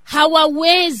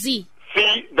hawawezi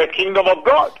see the kingdom of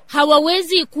God.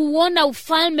 hawawezi kuona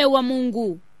ufalme wa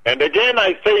Mungu. And again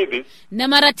I say this, Na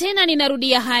mara tena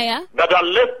ninarudia haya, that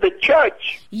unless the church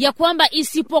ya kwamba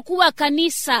isipokuwa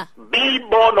kanisa be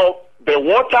born of the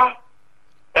water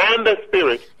and the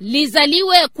Spirit,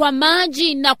 lizaliwe kwa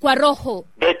maji na kwa roho,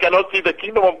 they cannot see the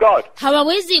kingdom of God.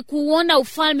 hawawezi kuona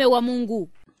ufalme wa Mungu.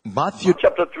 Matthew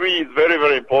Chapter 3 is very,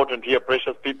 very important here,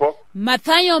 precious people.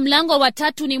 Mathayo mlango wa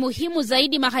 3 ni muhimu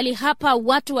zaidi mahali hapa,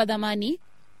 watu wa dhamani.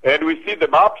 And we see the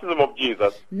baptism of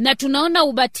Jesus Na tunaona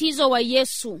ubatizo wa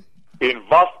Yesu in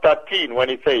verse 13 when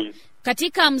he says,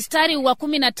 katika mstari wa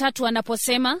 13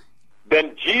 anaposema,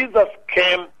 Then Jesus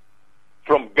came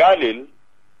from Galilee,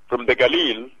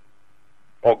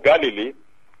 or Galilee,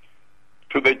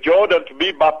 to the Jordan to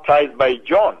be baptized by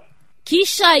John.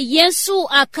 kisha Yesu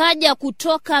akaja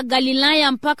kutoka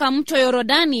Galilaya mpaka mto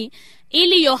Yorodani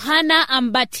ili Yohana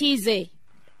ambatize.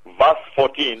 Verse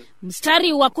 14,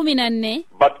 Mstari wa 14,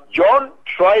 But John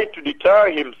tried to deter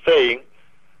him, saying,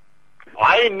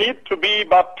 I need to be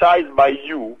baptized by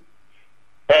you,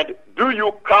 and do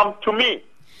you come to me?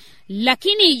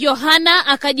 lakini Yohana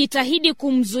akajitahidi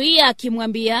kumzuia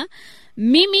akimwambia,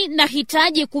 mimi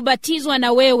nahitaji kubatizwa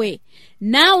na wewe,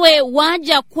 nawe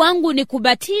waja kwangu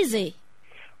nikubatize?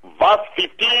 Verse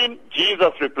 15,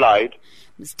 Jesus replied,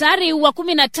 Mstari wa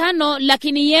 15,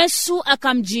 lakini Yesu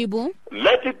akamjibu,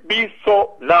 Let it be so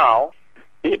now.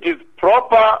 It is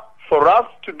proper for us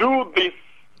to do this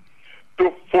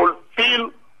to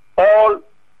fulfill all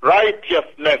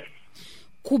righteousness.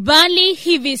 kubali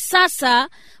hivi sasa,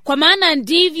 kwa maana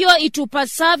ndivyo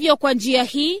itupasavyo kwa njia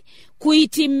hii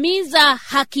kuitimiza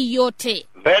haki yote.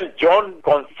 Then John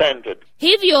consented.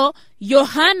 Hivyo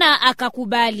Yohana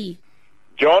akakubali.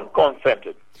 John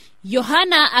consented.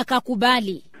 Yohana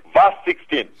akakubali. Verse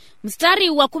 16. Mstari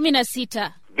wa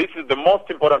 16. This is the most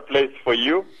important place for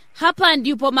you. Hapa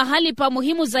ndipo mahali pa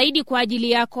muhimu zaidi kwa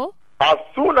ajili yako. As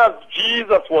soon as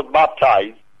Jesus was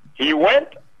baptized, he went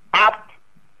up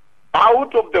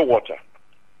out of the water.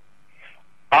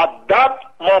 At that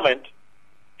moment,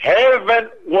 heaven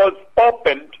was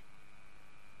opened,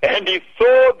 and he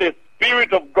saw the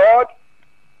Spirit of God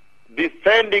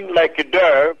descending like a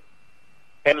dove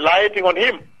and lighting on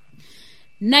him.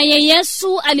 Naye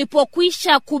Yesu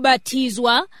alipokwisha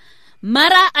kubatizwa,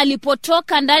 mara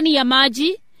alipotoka ndani ya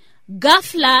maji,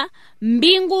 ghafla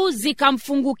mbingu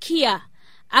zikamfungukia.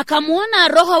 Akamuona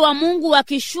Roho wa Mungu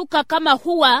akishuka kama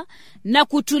hua na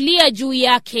kutulia juu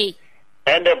yake.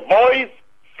 And a voice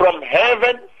from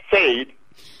heaven said,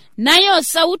 Nayo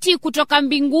sauti kutoka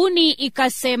mbinguni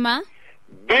ikasema,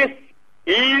 This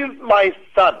is my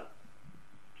Son,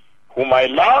 whom I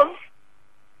love,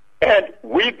 and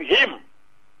with him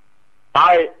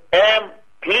I am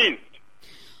pleased.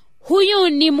 huyu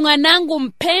ni mwanangu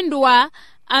mpendwa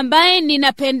ambaye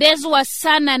ninapendezwa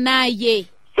sana naye.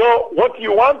 So what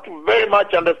you want to very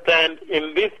much understand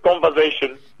in this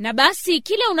conversation, Na basi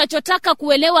kile unachotaka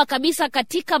kuelewa kabisa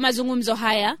katika mazungumzo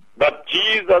haya that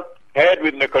Jesus had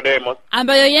with Nicodemus,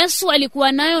 ambayo Yesu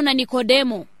alikuwa nayo na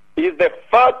Nikodemo, is the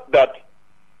fact that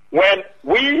when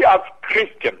we as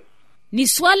Christians, ni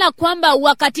swala kwamba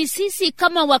wakati sisi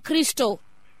kama Wakristo,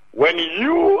 when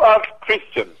you as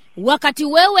Christians wakati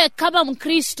wewe kama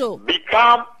Mkristo,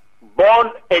 become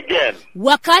born again,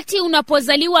 wakati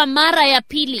unapozaliwa mara ya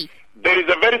pili, there is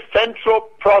a very central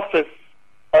process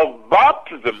of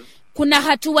baptism kuna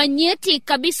hatua nyeti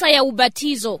kabisa ya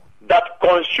ubatizo that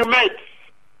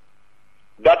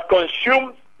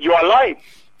consumes your life.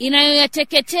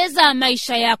 inayoyateketeza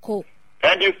maisha yako.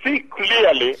 And you see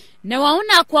clearly Na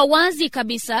waona kwa wazi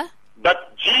kabisa that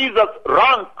Jesus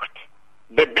ranked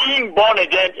the being born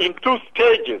again in two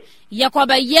stages. ya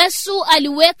kwamba Yesu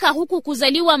aliweka huku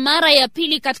kuzaliwa mara ya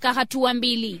pili katika hatua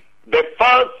mbili. The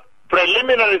first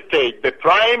preliminary stage, the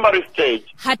primary stage,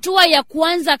 Hatua ya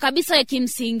kwanza kabisa ya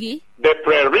kimsingi, the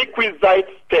prerequisite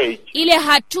stage, ile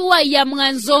hatua ya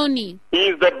mwanzoni,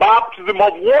 is the baptism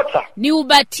of water. ni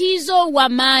ubatizo wa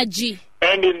maji.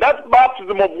 And in that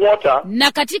baptism of water,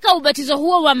 Na katika ubatizo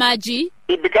huo wa maji,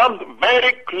 it becomes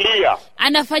very clear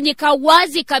anafanyika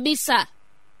wazi kabisa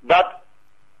that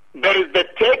there is the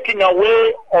taking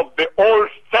away of the old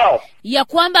self. ya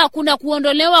kwamba kuna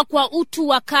kuondolewa kwa utu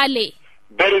wa kale.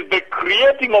 There is the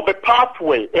creating of a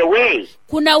pathway, a way,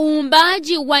 Kuna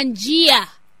uumbaji wa njia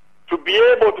to be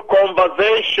able to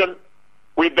conversation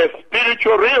with the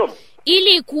spiritual realm.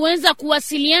 ili kuweza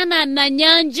kuwasiliana na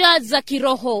nyanja za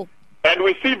kiroho. And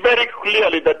we see very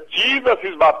clearly that Jesus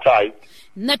is baptized,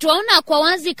 Na tunaona kwa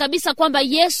wazi kabisa kwamba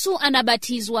Yesu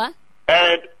anabatizwa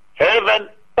and heaven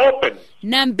opens.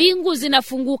 na mbingu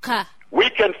zinafunguka. We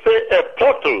can say a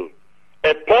portal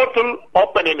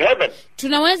open in heaven,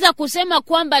 Tunaweza kusema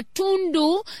kwamba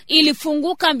tundu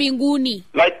ilifunguka mbinguni,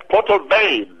 like portal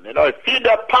vein, a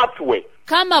feeder pathway,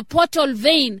 kama portal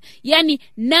vein, yani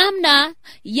namna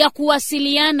ya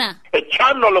kuwasiliana, a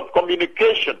channel of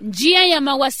communication njia ya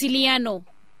mawasiliano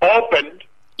opened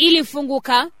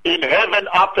ilifunguka in heaven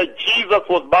after Jesus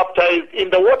was baptized in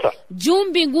the water. juu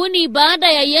mbinguni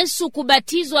baada ya Yesu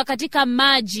kubatizwa katika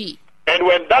maji. And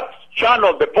when that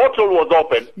channel, the portal was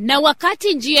open, Na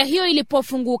wakati njia hiyo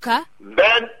ilipofunguka,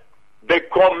 then the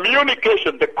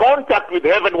communication, the contact with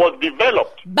heaven was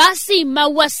developed. basi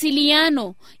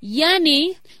mawasiliano,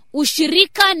 yani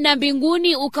ushirika na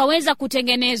mbinguni ukaweza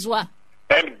kutengenezwa.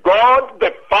 And God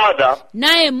the Father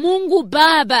Naye Mungu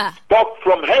Baba spoke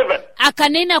from heaven.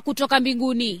 akanena kutoka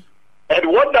mbinguni. And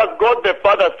what does God the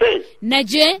Father say? Na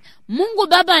je, Mungu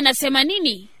Baba anasema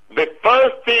nini? The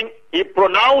first thing he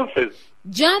pronounces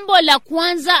Jambo la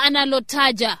kwanza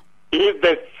analotaja is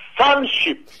the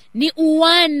sonship, ni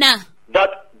uwana, that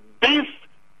this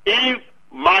is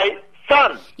my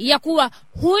son. ya kuwa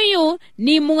huyu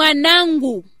ni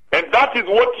mwanangu. And that is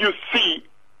what you see.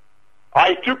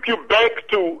 I took you back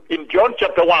to in John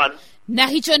chapter 1, Na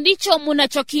hicho ndicho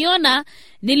munachokiona,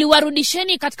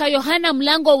 niliwarudisheni katika Yohana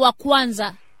mlango wa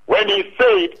kwanza, when he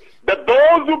said that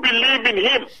those who believe in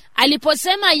him,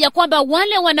 aliposema ya kwamba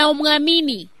wale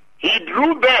wanaomwamini he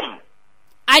drew them,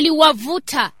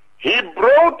 aliwavuta, he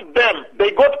brought them,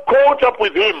 they got caught up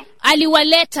with him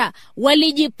aliwaleta,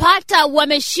 walijipata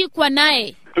wameshikwa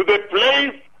naye, to the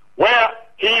place where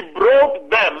he brought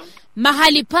them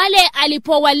mahali pale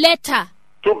alipowaleta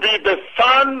to be the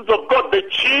sons of God, the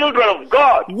children of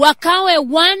God. wakawe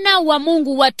wana wa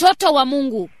Mungu, watoto wa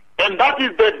Mungu. And that is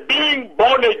the being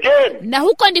born again. Na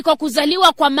huko ndiko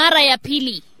kuzaliwa kwa mara ya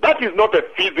pili. That is not a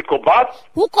physical birth.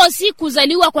 Huko si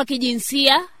kuzaliwa kwa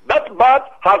kijinsia. That birth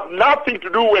has nothing to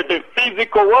do with the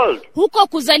physical world. Huko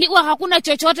kuzaliwa hakuna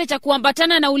chochote cha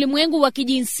kuambatana na ulimwengu wa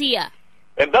kijinsia.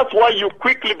 And that's why you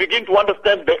quickly begin to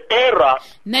understand the error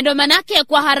Na ndo manake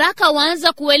kwa haraka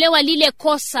waanza kuelewa lile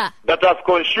kosa that has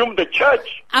consumed the church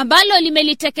ambalo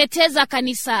limeliteketeza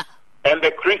kanisa and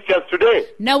the Christians today.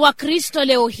 na Wakristo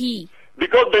leo hii.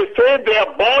 Because they say they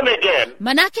are born again,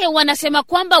 Manake wanasema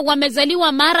kwamba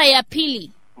wamezaliwa mara ya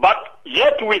pili, but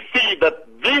yet we see that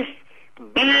this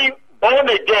being born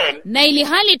again na ili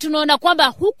hali tunaona kwamba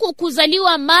huku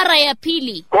kuzaliwa mara ya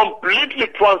pili completely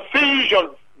transitions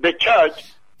the church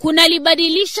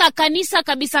kunalibadilisha kanisa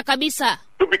kabisa kabisa,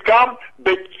 to become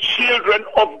the children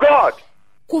of God,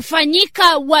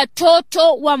 kufanyika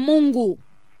watoto wa Mungu,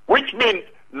 which means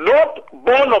not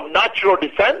born of natural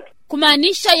descent,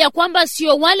 kumaanisha ya kwamba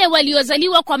sio wale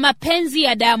waliozaliwa kwa mapenzi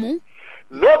ya damu,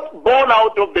 not born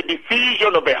out of the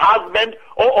decision of a husband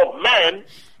or of man,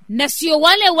 na sio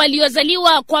wale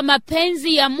waliozaliwa kwa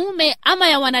mapenzi ya mume ama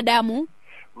ya wanadamu,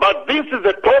 but this is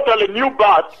a totally new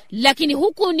birth, lakini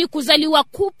huku ni kuzaliwa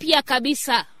kupya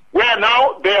kabisa, where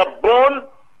now they are born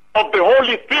of the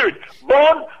Holy Spirit,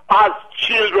 born as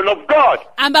children of God.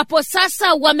 ambapo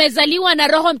sasa wamezaliwa na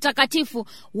Roho Mtakatifu,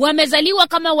 wamezaliwa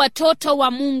kama watoto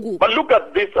wa Mungu. But look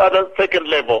at this other second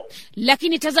level,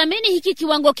 Lakini tazameni hiki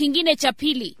kiwango kingine cha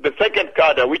pili, the second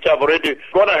cadre, which I've already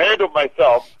gone ahead of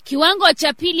myself. kiwango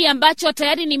cha pili ambacho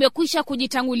tayari nimekwisha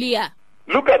kujitangulia.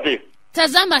 Look at this.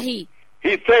 Tazama hii,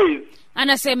 He says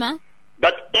anasema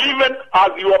that even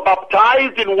as you are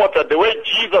baptized in water, the way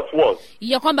Jesus was,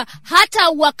 ya kwamba hata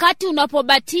wakati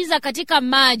unapobatiza katika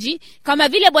maji kama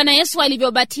vile Bwana Yesu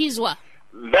alivyobatizwa,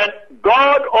 then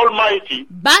God Almighty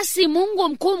basi Mungu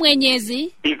mkuu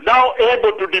mwenyezi is now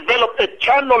able to develop a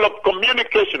channel of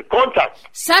communication, contact,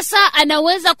 sasa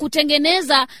anaweza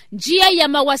kutengeneza njia ya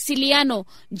mawasiliano,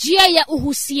 njia ya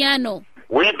uhusiano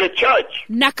with the church,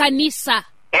 na kanisa,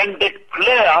 and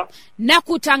declare na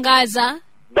kutangaza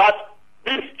that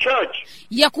this church,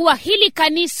 ya kuwa hili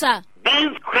kanisa, these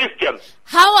Christians,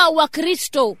 hawa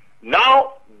Wakristo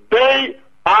now they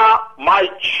are my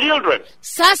children.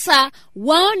 sasa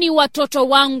wao ni watoto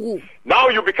wangu. Now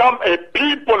you become a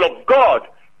people of God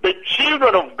the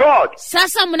children of God.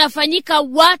 Sasa mnafanyika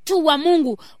watu wa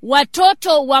Mungu,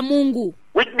 watoto wa Mungu.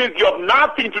 Which means you have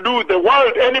nothing to do with the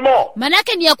world anymore.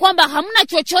 Manake ni ya kwamba hamna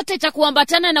chochote cha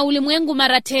kuambatana na ulimwengu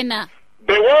mara tena.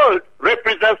 The world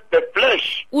represents the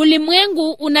flesh.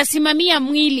 Ulimwengu unasimamia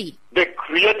mwili, The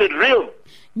created realm.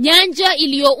 nyanja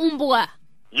iliyoumbwa.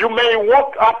 You may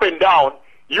walk up and down.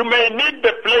 You may need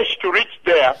the flesh to reach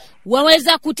there.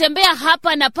 Waweza kutembea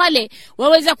hapa na pale,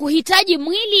 waweza kuhitaji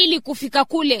mwili ili kufika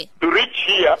kule, To reach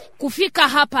here. kufika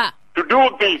hapa, To do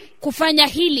this. kufanya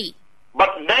hili. But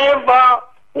never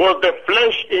was the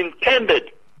flesh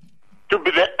intended to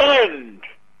be the end,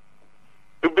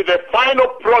 to be the final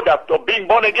product of being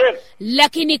born again.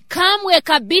 Lakini kamwe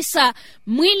kabisa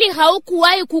mwili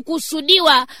haukuwahi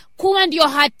kukusudiwa kuwa ndio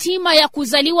hatima ya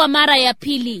kuzaliwa mara ya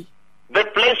pili. The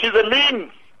flesh is a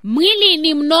means, Mwili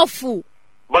ni mnofu,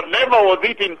 but never was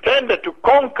it intended to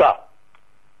conquer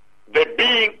the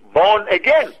being born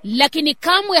again. lakini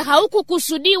kamwe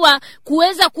haukukusudiwa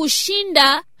kuweza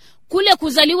kushinda kule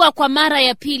kuzaliwa kwa mara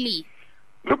ya pili.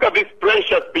 Look at these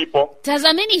precious people.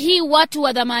 Tazameni hii watu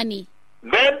wa dhamani.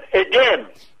 Then again,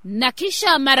 Na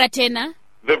kisha mara tena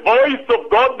the voice of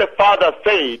God the Father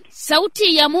said,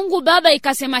 sauti ya Mungu Baba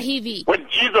ikasema hivi, when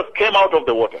Jesus came out of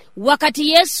the water, wakati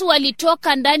Yesu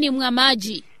alitoka ndani mwa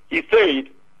maji, he said,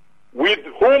 with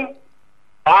whom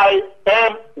I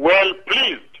am well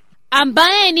pleased.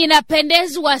 ambaye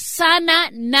ninapendezwa sana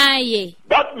naye.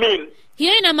 That means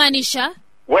Hiyo inamaanisha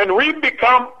when we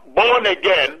become born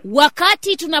again,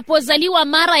 wakati tunapozaliwa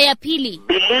mara ya pili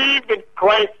believe in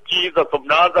Christ Jesus of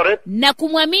Nazareth, na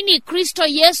kumwamini Kristo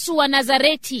Yesu wa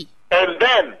Nazareti, and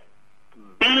then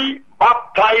be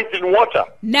baptized in water,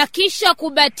 na kisha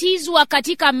kubatizwa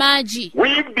katika maji,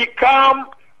 we become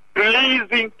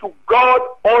pleasing to God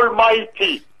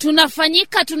Almighty.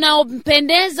 tunafanyika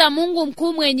tunaompendeza Mungu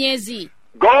mkuu mwenyezi.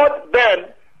 God then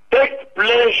takes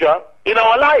pleasure in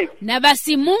our life. Na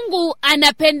basi Mungu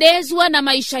anapendezwa na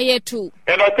maisha yetu.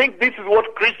 And I think this is what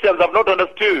Christians have not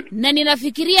understood. Na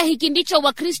ninafikiria hiki ndicho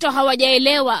Wakristo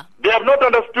hawajaelewa. They have not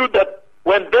understood that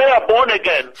when they are born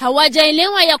again,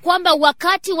 Hawajaelewa ya kwamba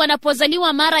wakati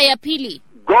wanapozaliwa mara ya pili,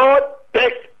 God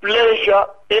takes pleasure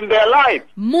in their life.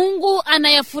 Mungu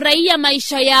anayafurahia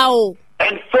maisha yao.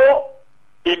 And so,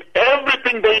 in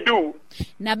everything they do,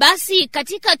 Na basi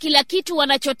katika kila kitu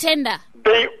wanachotenda,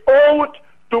 they ought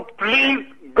to please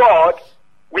God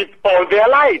with all their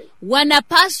life.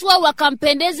 wanapaswa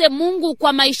wakampendeze Mungu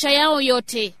kwa maisha yao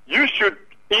yote. You should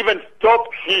even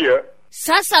stop here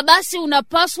Sasa basi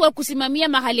unapaswa kusimamia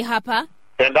mahali hapa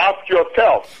and ask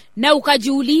yourself, na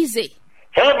ukajiulize,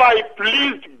 have I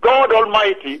pleased God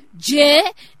Almighty je,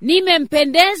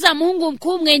 nimempendeza Mungu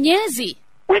mkuu mwenyezi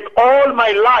with all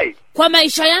my life, kwa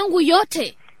maisha yangu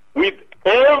yote with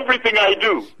everything I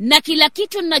do, na kila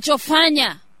kitu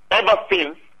ninachofanya ever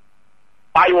since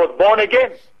I was born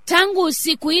again? tangu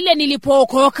siku ile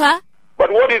nilipookoka? But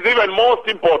what is even most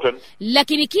important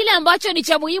Lakini kile ambacho ni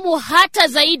cha muhimu hata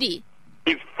zaidi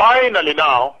is finally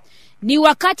now, ni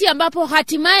wakati ambapo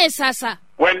hatimaye sasa,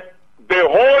 when the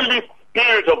Holy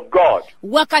Spirit of God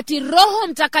wakati Roho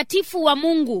Mtakatifu wa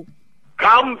Mungu,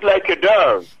 comes like a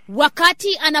dove,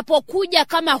 wakati anapokuja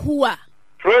kama hua,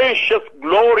 precious,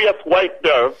 glorious white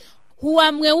dove,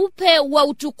 hua mweupe wa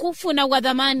utukufu na wa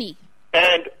dhamani,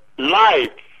 and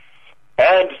lights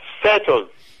and settles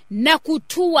na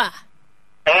kutua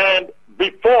and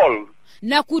befalls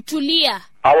na kutulia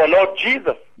our Lord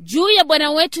Jesus. juu ya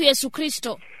Bwana wetu Yesu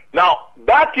Kristo. Now,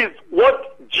 that is what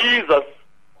Jesus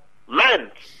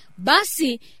meant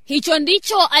Basi hicho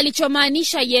ndicho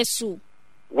alichomaanisha Yesu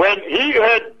when he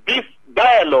had this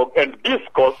dialogue and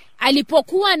discourse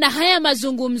alipokuwa na haya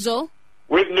mazungumzo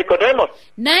with Nicodemus,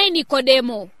 naye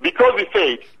Nikodemo. because he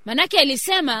said, Manake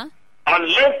alisema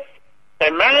unless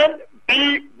a man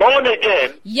be born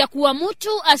again, ya kuwa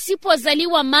mtu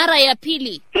asipozaliwa mara ya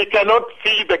pili he cannot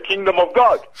see the kingdom of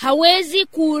God. hawezi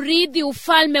kuurithi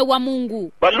ufalme wa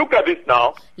Mungu. But look at this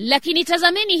now. Lakini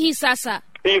tazameni hii sasa,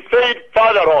 He said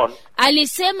further on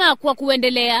alisema kwa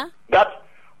kuendelea that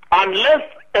unless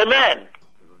a man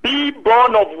be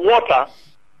born of water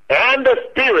and the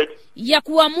Spirit, ya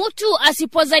kuwa mtu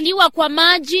asipozaliwa kwa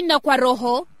maji na kwa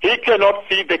Roho he cannot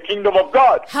see the kingdom of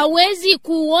God. hawezi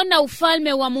kuuona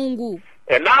ufalme wa Mungu.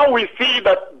 And now we see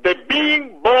that the being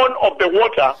born of the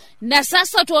water Na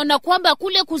sasa tuona kwamba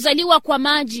kule kuzaliwa kwa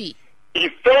maji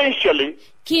essentially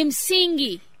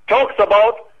kimsingi talks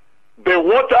about the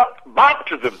water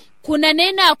baptism.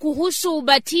 kunanena kuhusu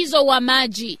ubatizo wa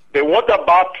maji. The water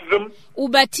baptism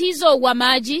Ubatizo wa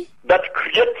maji that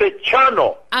creates a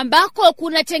channel ambako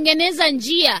kunatengeneza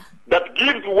njia that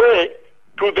gives way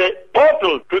to the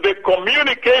portal, to the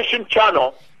communication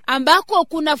channel ambako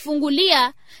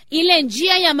kunafungulia ile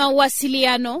njia ya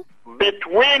mawasiliano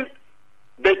between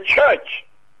the church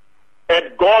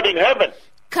and God in heaven.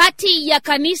 kati ya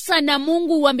kanisa na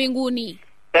Mungu wa mbinguni.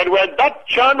 And when that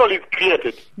channel is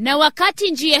created, Na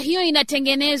wakati njia hiyo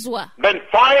inatengenezwa, then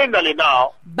finally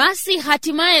now, basi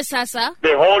hatimaye sasa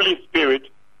the Holy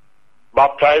Spirit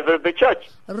baptizes the church.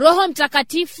 Roho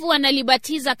Mtakatifu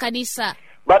analibatiza kanisa.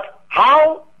 But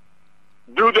how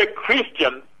do the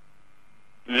Christians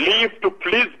live to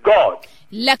please God?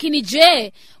 Lakini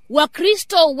je,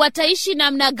 Wakristo wataishi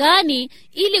namna gani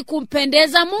ili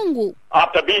kumpendeza Mungu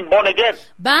After being born again?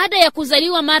 baada ya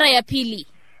kuzaliwa mara ya pili?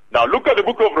 Now look at the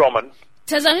book of Romans.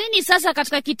 Tazameni sasa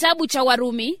katika kitabu cha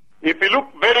Warumi. If you look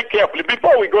very carefully,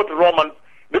 before we go to Romans,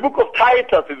 the book of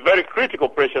Titus is very critical,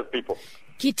 precious people.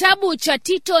 Kitabu cha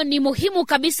Tito ni muhimu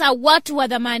kabisa, watu wa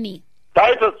dhamani.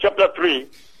 Titus chapter 3,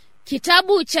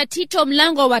 Kitabu cha Tito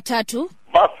mlango wa 3,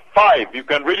 verse 5. You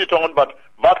can read it on, but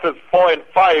verses 4 and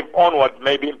 5 onwards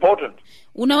may be important.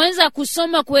 unaweza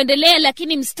kusoma kuendelea,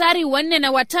 lakini mstari wa 4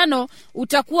 na wa 5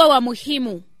 utakuwa wa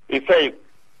muhimu. It says,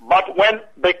 but when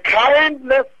the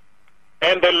kindness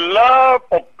and the love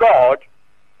of God,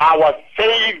 our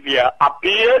Savior,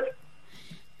 appeared,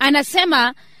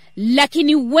 Anasema,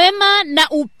 lakini wema na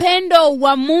upendo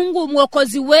wa Mungu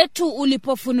Mwokozi wetu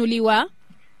ulipofunuliwa,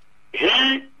 He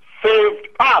saved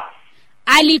us,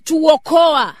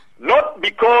 alituokoa, not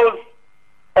because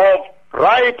of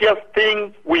righteous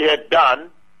things we had done,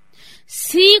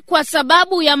 si kwa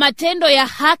sababu ya matendo ya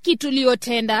haki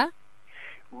tuliyotenda,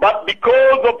 but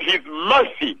because of His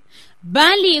mercy.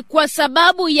 bali kwa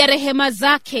sababu ya rehema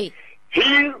zake. He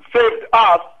saved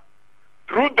us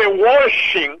through the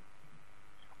washing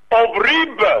of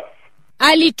rebirth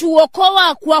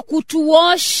Alituokoa kwa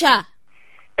kutuosha,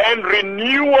 and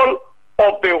renewal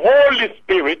of the Holy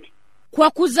Spirit, kwa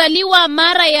kuzaliwa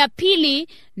mara ya pili,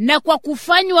 na kwa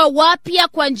kufanywa wapya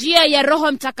kwa njia ya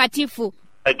Roho Mtakatifu.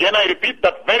 again I repeat,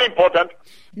 that's very important.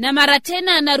 Na mara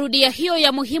tena anarudia hiyo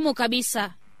ya muhimu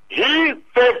kabisa. He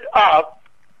saved us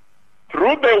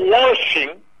through the washing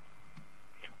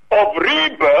of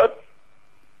rebirth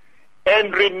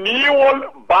and renewal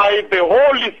by the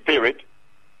Holy Spirit,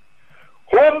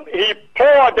 whom He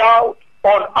poured out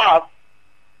on us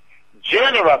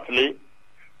generously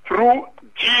through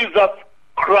Jesus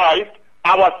Christ,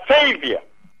 our Savior.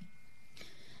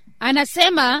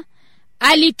 Anasema,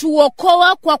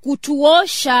 alituokoa kwa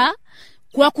kutuosha,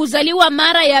 kwa kuzaliwa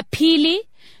mara ya pili,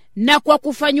 na kwa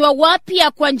kufanywa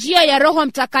wapya kwa njia ya Roho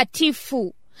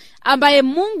Mtakatifu, ambaye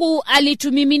Mungu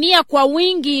alitumiminia kwa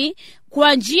wingi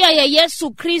kwa njia ya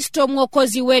Yesu Kristo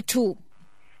Mwokozi wetu.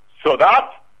 So that,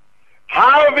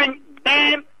 having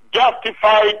been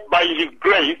justified by His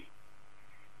grace,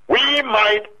 we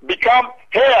might become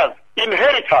heirs,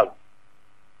 inheritors,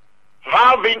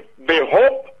 having the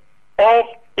hope of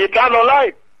eternal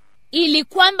life. Ili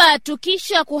kwamba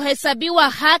tukisha kuhesabiwa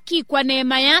haki kwa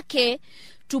neema yake,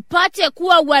 tupate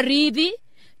kuwa warithi,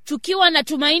 tukiwa na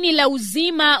tumaini la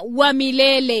uzima wa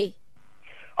milele.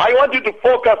 I want you to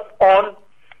focus on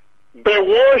the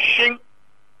washing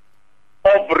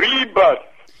of rebirth.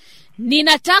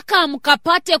 Ninataka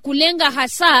mkapate kulenga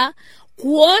hasa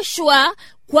kuoshwa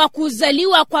kwa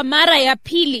kuzaliwa kwa mara ya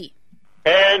pili,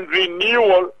 And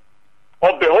renewal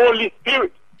of the Holy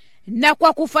Spirit. na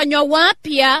kwa kufanywa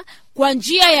wapya kwa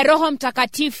njia ya Roho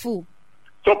Mtakatifu.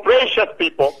 So precious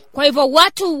people, Kwa hivyo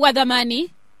watu wa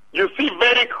dhamani, you see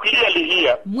very clearly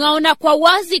here mwaona kwa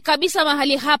wazi kabisa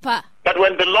mahali hapa that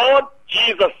when the Lord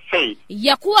Jesus said,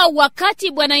 ya kuwa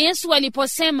wakati Bwana Yesu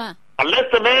aliposema unless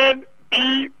a man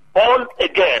be born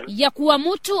again ya kuwa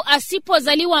mtu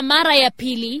asipozaliwa mara ya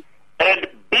pili and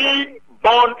be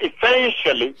born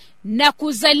essentially na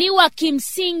kuzaliwa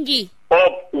kimsingi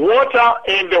of water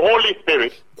and the Holy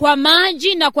Spirit, kwa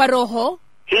maji na kwa Roho,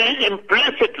 he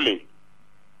implicitly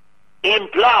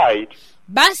implied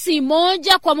basi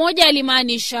moja kwa moja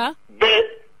alimaanisha the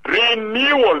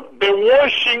renewal, the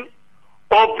washing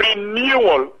of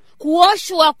renewal,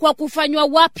 kuoshwa kwa kufanywa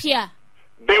wapya,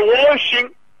 the washing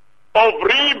of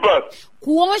rebirth,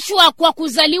 kuoshwa kwa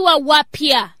kuzaliwa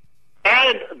wapya,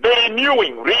 and the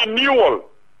renewal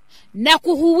na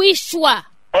kuhuishwa,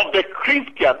 of the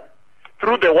Christian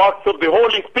through the works of the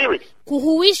Holy Spirit.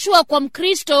 kuhuishwa kwa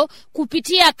Mkristo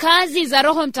kupitia kazi za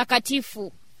Roho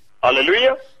Mtakatifu.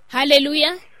 Hallelujah.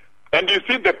 Haleluya. And you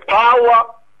see the power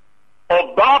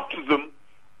of baptism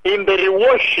in the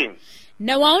rewashing,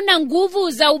 Na waona nguvu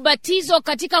za ubatizo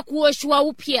katika kuoshwa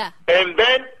upya, and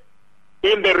then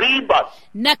in the rebirth.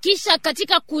 na kisha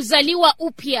katika kuzaliwa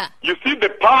upya. You see the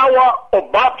power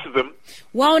of baptism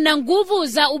Waona nguvu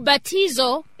za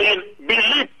ubatizo in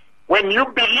belief. When you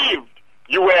believed,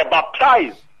 you were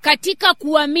baptized. Katika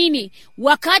kuamini,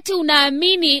 wakati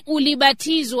unaamini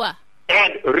ulibatizwa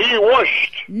And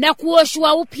rewashed. na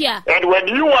kuoshwa upya. And when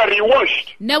you were rewashed,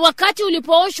 Na wakati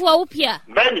ulipooshwa upya,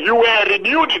 then you were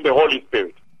renewed in the Holy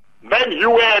Spirit. Then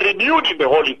you were renewed in the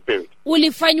Holy Spirit.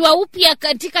 ulifanywa upya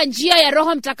katika njia ya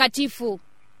Roho Mtakatifu.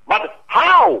 But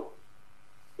how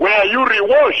were you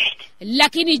rewashed?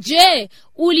 Lakini je,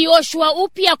 ulioshwa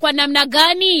upya kwa namna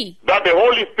gani? That the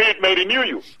Holy Spirit may renew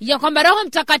you. Ya kwamba Roho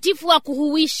Mtakatifu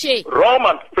akuhuishe.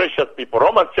 Romans, precious people,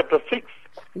 Romans chapter 6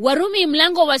 Warumi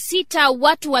mlango wa 6,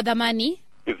 watu wa dhamani,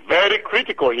 is very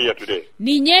critical here today.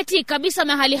 ni nyeti kabisa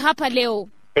mahali hapa leo.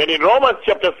 And in Romans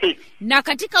chapter 6, Na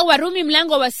katika Warumi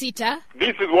mlango wa 6, this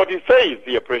is what he says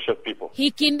here, precious people.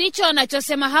 hiki ndicho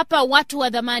anachosema hapa, watu wa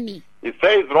dhamani. He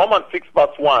says, Romans 6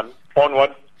 verse 1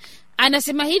 onwards,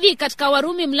 Anasema hivi katika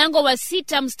Warumi mlango wa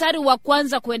 6 mstari wa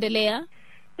kwanza kuendelea.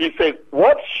 he says,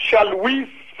 what shall we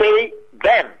say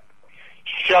then?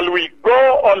 Shall we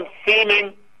go on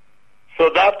sinning so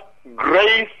that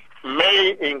grace may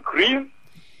increase?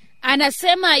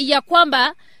 Anasema ya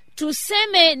kwamba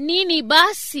tuseme nini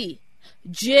basi?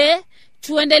 Je,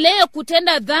 tuendelee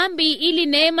kutenda dhambi ili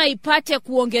neema ipate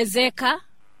kuongezeka?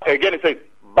 Again he says,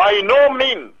 by no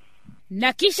means.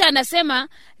 Na kisha anasema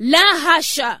la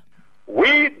hasha.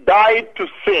 We died to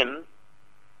sin.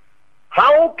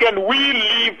 How can we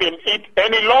live in it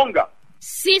any longer?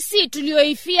 Sisi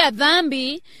tulioifia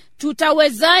dhambi,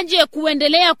 tutawezaje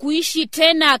kuendelea kuishi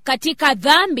tena katika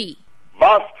dhambi?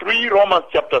 Verse 3, Romans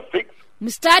chapter 6.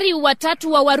 Mstari wa 3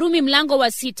 wa Warumi mlango wa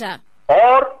 6.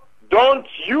 Or don't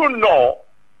you know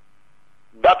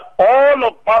that all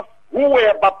of us who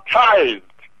were baptized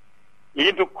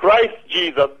into Christ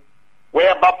Jesus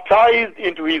were baptized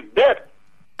into his death?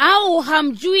 Au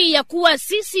hamjui ya kuwa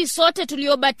sisi sote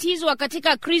tuliobatizwa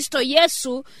katika Kristo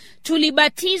Yesu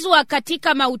tulibatizwa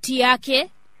katika mauti yake?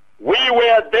 We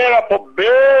were therefore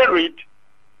buried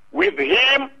with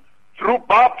him through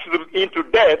baptism into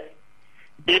death,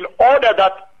 in order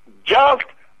that just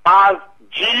as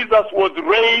Jesus was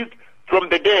raised from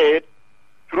the dead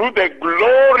through the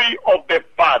glory of the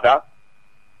Father,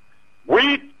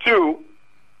 we too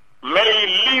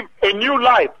may live a new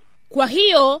life. Kwa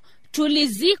hiyo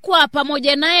tulizikwa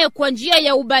pamoja naye kwa njia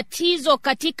ya ubatizo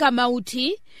katika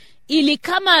mauti, ili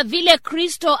kama vile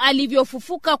Kristo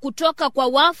alivyofufuka kutoka kwa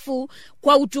wafu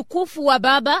kwa utukufu wa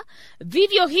Baba,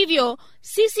 vivyo hivyo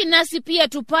sisi nasi pia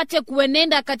tupate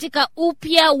kuenenda katika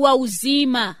upya wa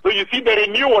uzima. So you see the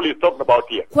renewal he's talking about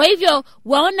here. Kwa hivyo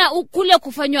waona kule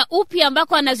kufanywa upya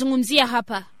ambako anazungumzia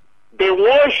hapa. The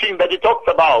washing that he talks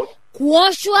about,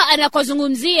 Kuoshwa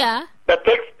anakozungumzia that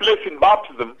takes place in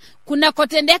baptism,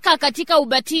 kunakotendeka katika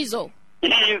ubatizo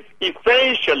is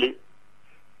essentially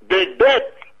the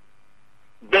death,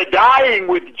 the dying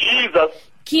with Jesus,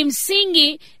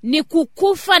 kimsingi ni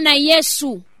kukufa na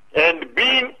Yesu and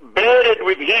being buried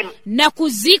with him na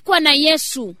kuzikwa na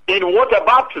Yesu in water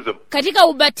baptism. katika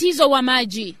ubatizo wa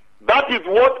maji. That is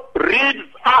what rids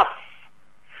us.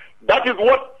 That is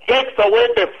what takes away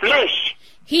the flesh.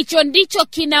 Hicho ndicho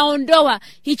kinaondoa,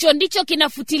 hicho ndicho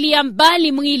kinafutilia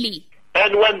mbali mwili.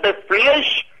 And when the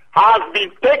flesh has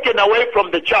been taken away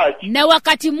from the church, Na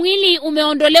wakati mwili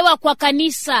umeondolewa kwa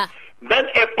kanisa, then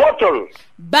a portal,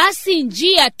 basi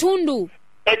njia, tundu,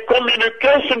 a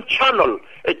communication channel,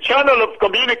 a channel of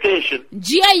communication,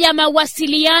 njia ya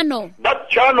mawasiliano, that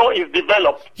channel is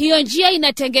developed hiyo njia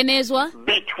inatengenezwa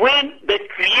between the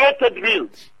created real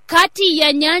kati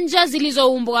ya nyanja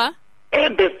zilizoumbwa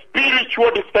and the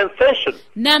spiritual dispensation,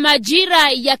 na majira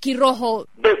ya kiroho,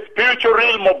 the spiritual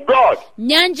realm of God.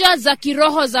 nyanja za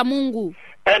kiroho za Mungu.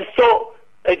 And so,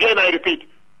 again I repeat,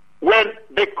 when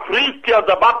the Christians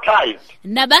are baptized,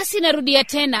 Na basi narudia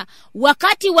tena,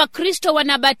 wakati wa Kristo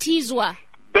wanabatizwa,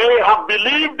 they have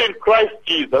believed in Christ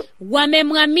Jesus,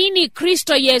 wamemwamini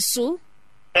Kristo Yesu,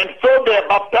 and so they are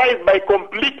baptized by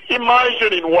complete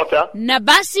immersion in water. na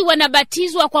basi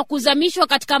wanabatizwa kwa kuzamishwa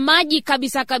katika maji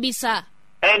kabisa kabisa.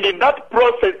 And in that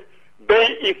process, they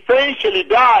essentially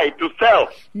die to self.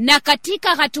 Na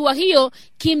katika hatua hiyo,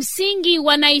 kimsingi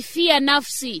wanaifia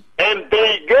nafsi. And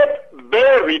they get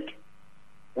buried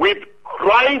with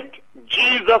Christ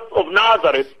Jesus of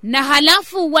Nazareth. Na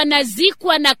halafu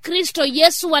wanazikwa na Kristo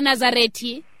Yesu wa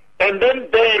Nazareti. And then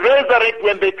they resurrect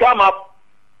when they come up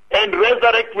and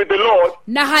resurrect with the Lord.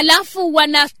 Na halafu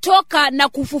wanatoka na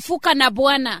kufufuka na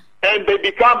Bwana. And they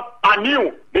become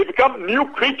anew. They become new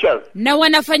creatures. Na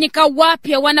wanafanyika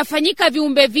wapya, wanafanyika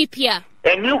viumbe vipya.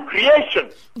 A new creation.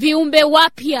 Viumbe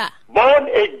wapya. Born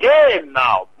again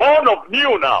now. Born of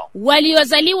new now.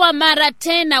 Waliozaliwa mara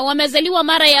tena, wamezaliwa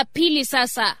mara ya pili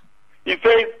sasa. He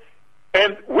says,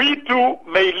 and we too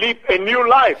may live a new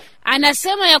life.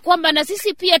 Anasema ya kwamba na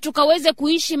sisi pia tukaweze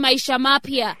kuishi maisha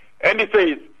mapya. And he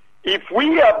says, if we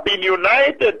have been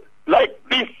united like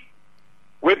this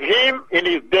with him in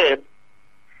his death,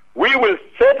 we will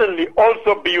certainly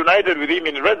also be united with him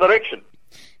in resurrection.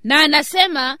 Na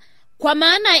anasema, kwa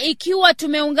maana ikiwa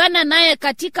tumeungana naye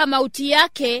katika mauti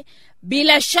yake,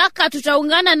 bila shaka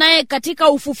tutaungana naye katika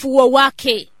ufufuo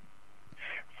wake.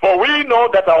 For we know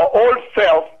that our old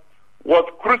self was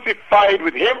crucified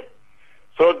with him,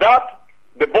 so that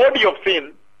the body of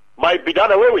sin might be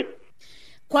done away with.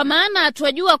 Kwa maana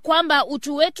twajua kwamba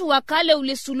utu wetu wa kale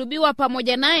ulisulubiwa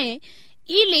pamoja naye,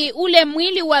 ili ule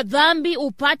mwili wa dhambi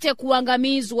upate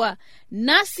kuangamizwa,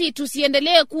 nasi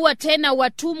tusiendelee kuwa tena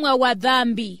watumwa wa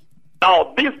dhambi.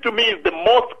 Now, this to me is the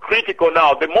most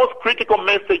critical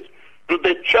message to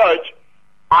the church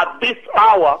at this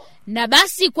hour. Na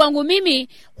basi kwangu mimi,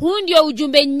 huu ndio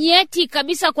ujumbe nyeti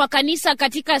kabisa kwa kanisa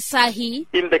katika saa hii,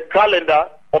 in the calendar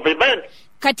of events.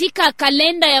 katika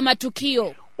kalenda ya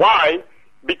matukio. Why?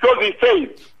 Because he says,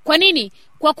 Kwa nini?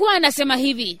 Kwa kuwa anasema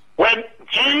hivi, when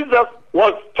Jesus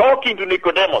was talking to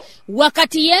Nicodemus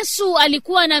wakati Yesu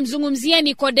alikuwa anamzungumzia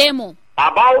Nikodemo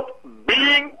about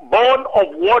being born of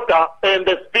water and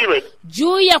the Spirit,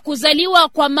 juu ya kuzaliwa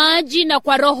kwa maji na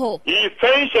kwa roho, he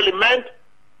essentially meant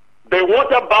the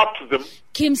water baptism,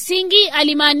 kimsingi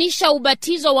alimaanisha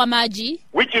ubatizo wa maji,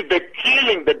 which is the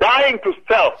killing, the dying to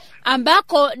self,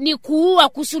 ambako ni kuua,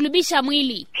 kusulubisha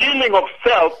mwili, killing of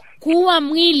self, kuua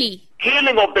mwili,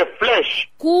 killing of the flesh,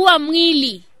 kuua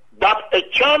mwili, that a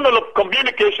channel of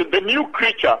communication, the new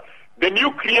creature, the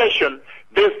new creation,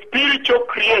 the spiritual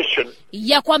creation,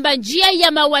 ya kwamba njia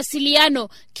ya mawasiliano,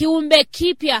 kiumbe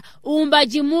kipya,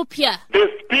 uumbaji mpya, the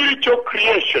spiritual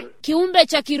creation kiumbe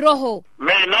cha kiroho,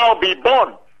 may now be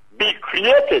born, be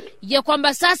created. ya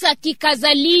kwamba sasa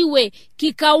kikazaliwe,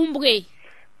 kikaumbwe.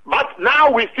 But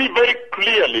now we see very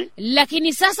clearly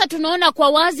Lakini sasa tunaona kwa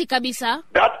wazi kabisa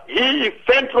that he is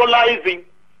centralizing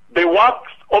the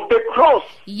works of the cross.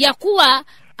 ya kuwa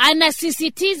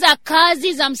anasisitiza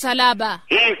kazi za msalaba.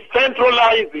 He is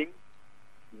centralizing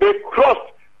the cross,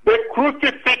 the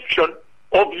crucifixion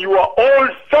of your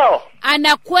old self.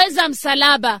 Anakweza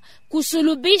msalaba,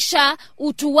 kusulubisha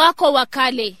utu wako wa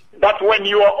kale. That when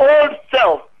your old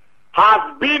self has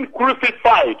been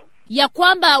crucified, Ya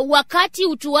kwamba wakati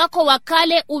utu wako wa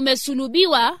kale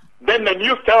umesulubiwa, then the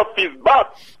new self is birth.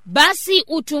 basi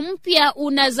utu mpya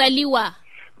unazaliwa.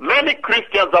 Many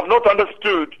Christians have not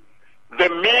understood the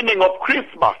meaning of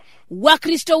Christmas.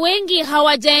 Wakristo wengi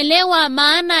hawajaelewa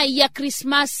maana ya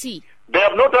Krismasi. They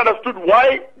have not understood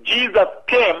why Jesus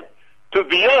came to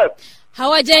the earth.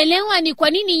 Hawajaelewa ni kwa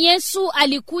nini Yesu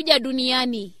alikuja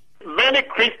duniani. Many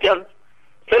Christians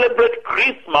celebrate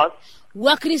Christmas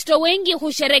Wakristo wengi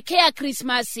husherekea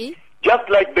Krismasi just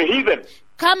like the heathen.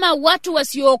 kama watu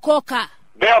wasiookoka.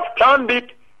 They have turned it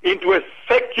into a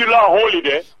secular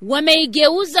holiday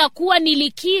Wameigeuza kuwa ni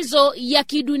likizo ya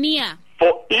kidunia,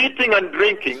 for eating and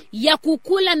drinking, ya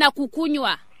kukula na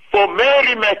kukunywa, for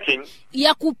merrymaking,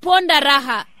 ya kuponda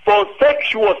raha, for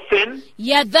sexual sin,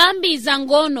 ya dhambi za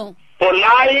ngono, for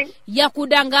lying, ya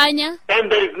kudanganya,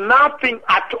 and there is nothing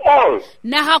at all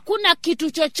na hakuna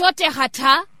kitu chochote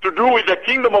hata to do with the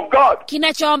kingdom of God.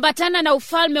 kinachoambatana na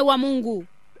ufalme wa Mungu,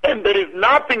 And there is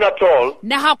nothing at all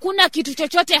na hakuna kitu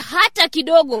chochote hata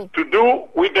kidogo to do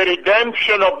with the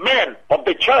redemption of men, of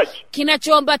the church.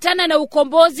 kinachoambatana na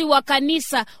ukombozi wa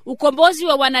kanisa, ukombozi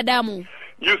wa wanadamu.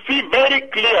 You see very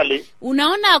clearly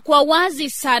Unaona kwa wazi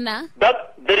sana that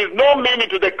there is no meaning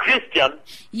to the Christian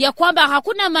ya kwamba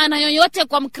hakuna maana yoyote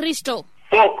kwa Mkristo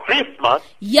for Christmas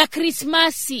ya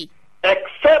Krismasi,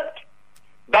 except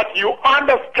that you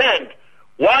understand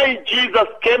why Jesus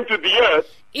came to the earth,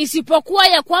 isipokuwa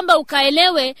ya kwamba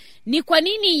ukaelewe ni kwa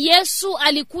nini Yesu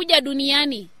alikuja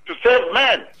duniani, to save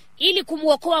man. ili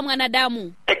kumwokoa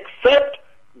mwanadamu. Except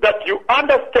that you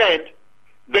understand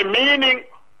the meaning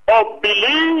of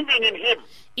believing in him.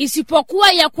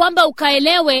 Isipokuwa ya kwamba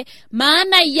ukaelewe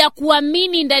maana ya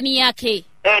kuamini ndani yake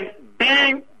And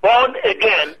being born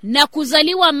again, na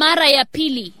kuzaliwa mara ya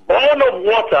pili, born of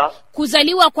water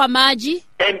kuzaliwa kwa maji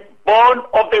and born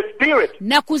of the Spirit,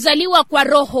 na kuzaliwa kwa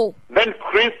roho. then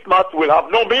Christmas will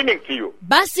have no meaning to you.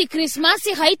 Basi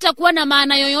Krismasi haitakuwa na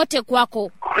maana yoyote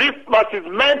kwako. Christmas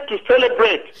is meant to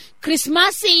celebrate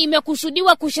Krismasi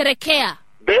imekusudiwa kusherekea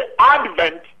the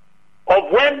advent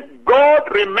of when God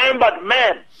remembered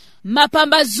man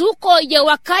mapambazuko ya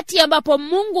wakati ambapo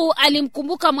Mungu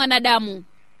alimkumbuka mwanadamu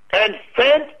and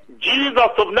sent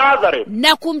Jesus of Nazareth,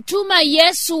 na kumtuma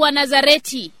Yesu wa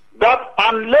Nazareti, that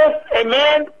unless a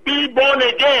man be born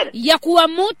again, ya kuwa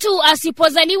mtu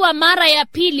asipozaliwa mara ya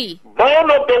pili,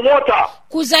 born of the water,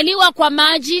 kuzaliwa kwa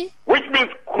maji, which means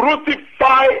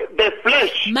crucify the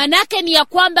flesh, manake ni ya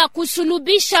kwamba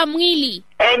kusulubisha mwili,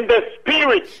 and the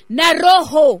spirit, na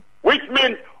roho, which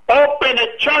means open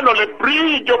a channel, a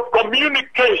bridge of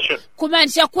communication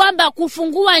kumaanisha kwamba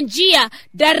kufungua njia,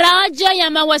 daraja ya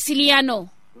mawasiliano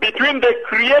between the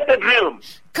created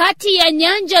realms, kati ya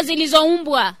nyanja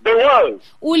zilizoumbwa, the world,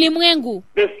 ulimwengu,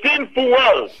 the sinful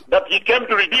world that he came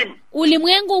to redeem,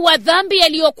 ulimwengu wa dhambi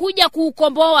aliyokuja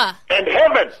kuukomboa, and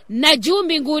heaven. na juu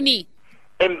mbinguni.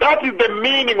 And that is the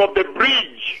meaning of the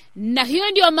bridge Na hiyo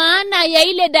ndio maana ya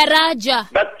ile daraja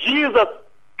that Jesus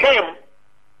came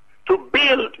to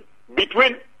build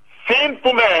between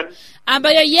sinful man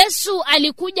ambayo Yesu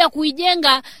alikuja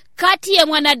kuijenga kati ya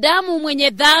mwanadamu mwenye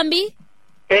dhambi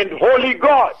and holy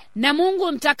God. na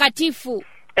Mungu mtakatifu.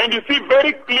 And you see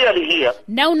very clearly here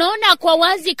Na unaona kwa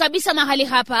wazi kabisa mahali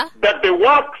hapa that the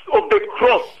works of the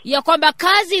cross ya kwamba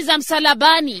kazi za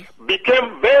msalabani became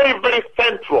very, very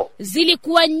central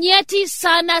zilikuwa nyeti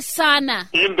sana sana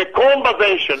in the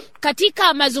conversation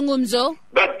katika mazungumzo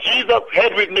that Jesus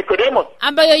had with Nicodemus.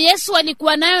 ambayo Yesu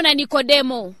alikuwa nayo na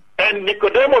Nikodemo. And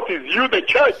Nicodemus is you, the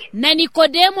church. Na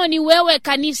Nikodemo ni wewe,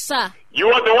 kanisa. You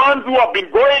are the ones who have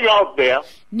been going out there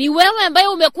Ni wewe ambaye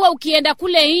umekuwa ukienda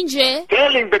kule nje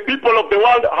telling the people of the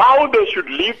world how they should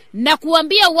live, na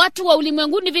kuambia watu wa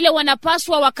ulimwenguni vile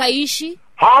wanapaswa wakaishi,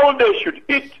 how they should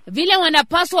eat, vile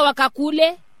wanapaswa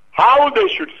wakakule, how they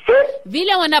should say.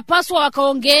 vile wanapaswa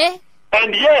wakaongee.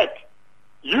 And yet,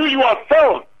 you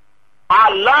yourself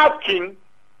are lacking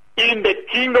in the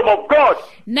kingdom of God.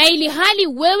 Na ili hali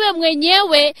wewe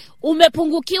mwenyewe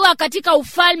umepungukiwa katika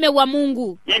ufalme wa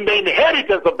Mungu, In the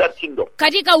inheritance of that kingdom.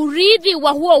 katika urithi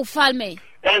wa huo ufalme.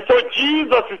 And so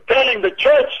Jesus is telling the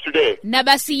church today Na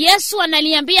basi Yesu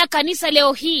analiambia kanisa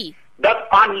leo hii that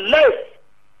unless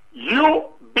you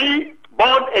be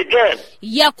born again,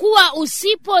 ya kuwa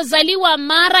usipozaliwa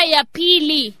mara ya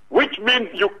pili, which means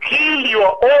you kill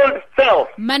your old self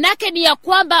manake ni ya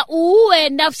kwamba uue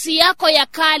nafsi yako ya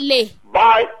kale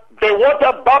by the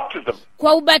water baptism,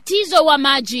 kwa ubatizo wa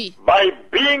maji, by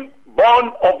being born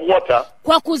of water,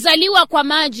 kwa kuzaliwa kwa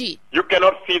maji, you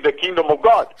cannot see the kingdom of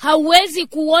God. hauwezi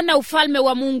kuona ufalme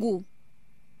wa Mungu.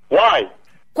 Why?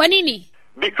 Kwa nini?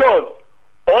 Because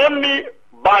only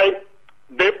by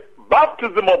the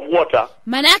baptism of water,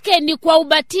 Manake ni kwa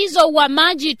ubatizo wa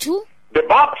maji tu, the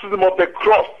baptism of the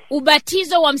cross,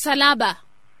 ubatizo wa msalaba,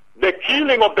 the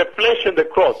killing of the flesh and the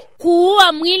cross,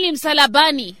 kuua mwili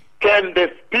msalabani, can the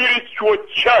spiritual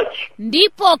church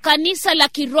ndipo kanisa la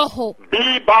kiroho be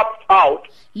birthed out,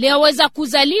 liweza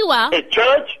kuzaliwa, a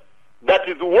church that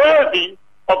is worthy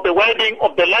of the wedding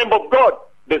of the Lamb of God,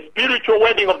 the spiritual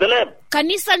wedding of the Lamb.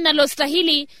 kanisa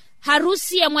linalostahili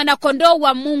harusi ya mwanakondoo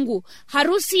wa Mungu,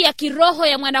 harusi ya kiroho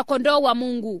ya mwanakondoo wa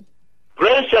Mungu.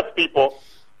 Precious people,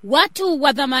 Watu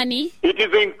wa dhamani, it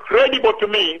is incredible to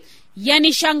me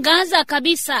yanishangaza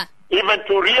kabisa even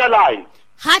to realize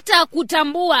hata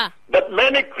kutambua that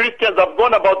many Christians have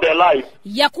gone about their life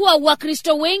ya kuwa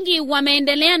Wakristo wengi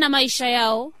wameendelea na maisha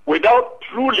yao without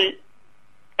truly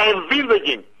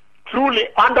envisaging, truly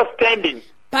understanding,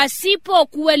 pasipo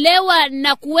kuelewa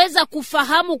na kuweza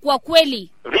kufahamu kwa kweli,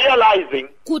 realizing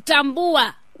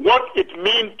kutambua what it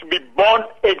means to be born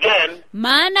again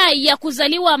maana ya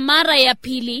kuzaliwa mara ya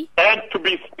pili and to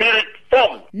be spirit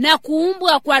formed. na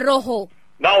kuumbwa kwa roho.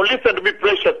 Now listen to me,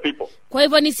 precious people. Kwa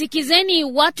hivyo nisikizeni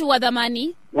watu wa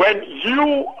dhamani, When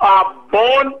you are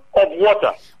born of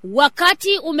water,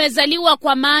 wakati umezaliwa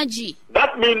kwa maji,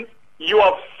 that means you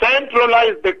have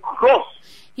centralized the cross,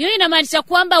 hiyo inamaanisha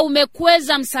kwamba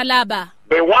umekweza msalaba,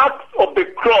 the works of the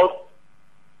cross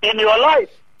in your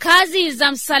life. kazi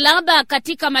za msalaba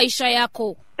katika maisha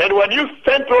yako. And when you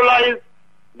centralize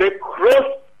the cross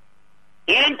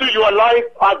into your life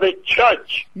as a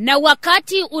church, Na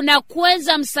wakati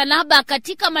unakweza msalaba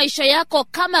katika maisha yako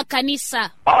kama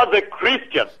kanisa, as a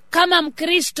Christian, kama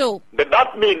Mkristo, then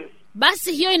that means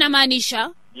basi hiyo inamaanisha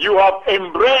you have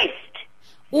embraced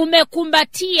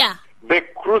umekumbatia the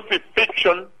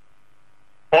crucifixion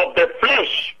of the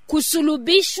flesh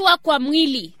kusulubishwa kwa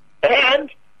mwili and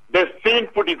the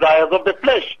sinful desires of the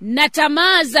flesh. na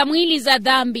tamaa za mwili za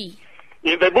dhambi.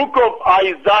 In the book of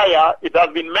Isaiah, it has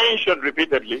been mentioned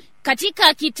repeatedly.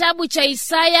 Katika kitabu cha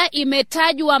Isaya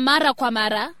imetajwa mara kwa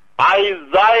mara.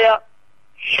 Isaiah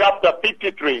chapter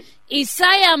 53,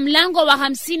 Isaya mlango wa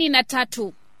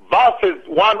 53, verses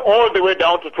 1 all the way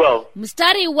down to 12.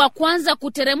 mstari wa kwanza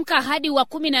kuteremka hadi wa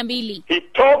 12. He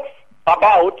talks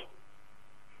about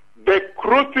the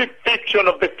crucifixion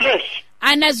of the flesh.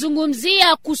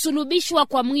 Anazungumzia kusulubishwa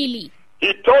kwa mwili.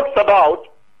 He talks about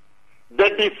the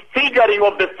disfiguring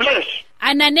of the flesh.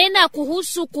 Ananena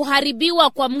kuhusu kuharibiwa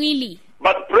kwa mwili.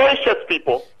 But precious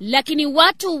people, Lakini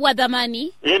watu wa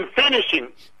dhamani, in finishing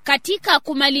katika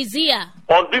kumalizia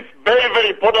on this very, very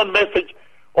important message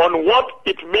on what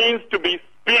it means to be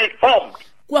spirit-formed,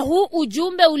 kwa huu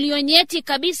ujumbe ulionyeti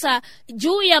kabisa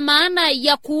juu ya maana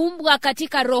ya kuumbwa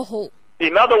katika roho.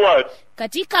 in other words,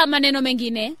 Katika maneno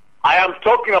mengine, I am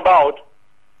talking about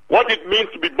what it means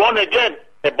to be born again,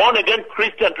 a born-again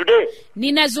Christian today.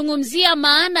 ninazungumzia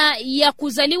maana ya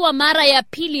kuzaliwa mara ya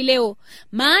pili leo,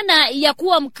 maana ya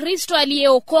kuwa Mkristo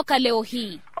aliyeokoka leo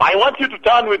hii. I want you to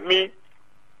turn with me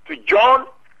to John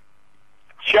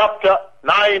chapter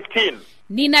 19.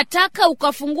 Ninataka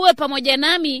ukafungue pamoja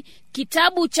nami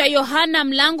kitabu cha Yohana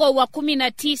mlango wa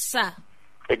 19.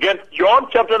 Again, John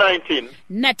chapter 19,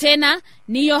 Na tena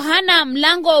ni Yohana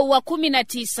mlango wa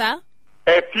 19,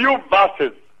 a few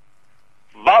verses,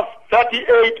 verse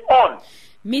 38 on.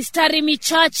 mistari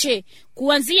michache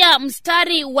kuanzia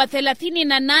mstari wa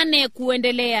 38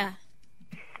 kuendelea.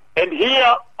 And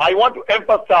here I want to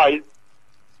emphasize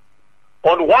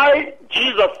on why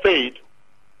Jesus said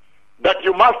that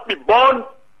you must be born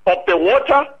of the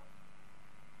water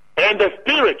and the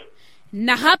Spirit.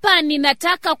 Na hapa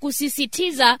ninataka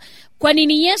kusisitiza kwa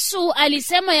nini Yesu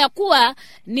alisema ya kuwa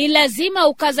ni lazima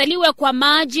ukazaliwe kwa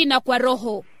maji na kwa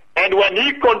roho. And when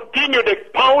he continued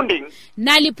expounding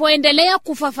Na alipoendelea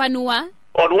kufafanua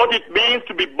on what it means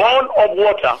to be born of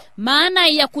water, maana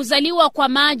ya kuzaliwa kwa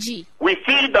maji, we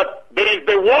see that there is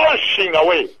the washing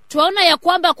away. tunaona ya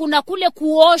kwamba kuna kule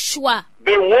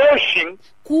The washing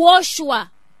kuoshwa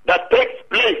that takes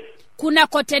place.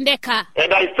 kunakotendeka.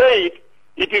 And I said,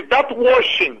 it is that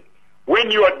washing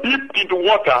when you are dipped into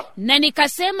water Na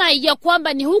nikasema ya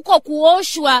kwamba ni huko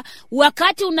kuoshwa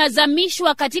wakati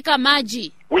unazamishwa katika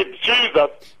maji with Jesus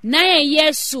naye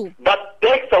Yesu, that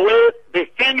takes away the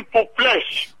sinful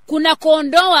flesh, kuna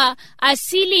kuondoa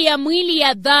asili ya mwili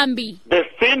ya dhambi, the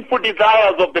sinful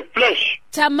desires of the flesh,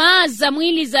 tamaa za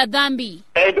mwili za dhambi,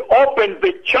 and opens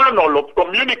the channel of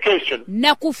communication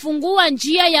na kufungua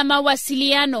njia ya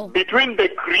mawasiliano between the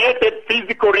created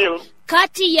physical realm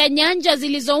kati ya nyanja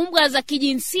zilizoumbwa za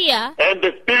kijinsia and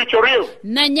the spiritual realm.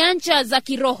 na nyanja za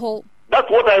kiroho. That's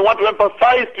what I want to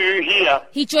emphasize to you here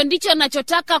Hicho ndicho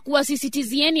nachotaka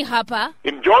kuwasisitizieni hapa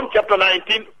in John chapter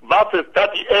 19 verses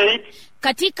 38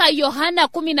 katika Yohana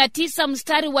 19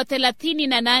 mstari wa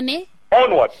 38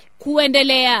 onward.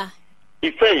 kuendelea.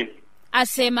 He says,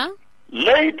 Asema,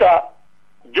 later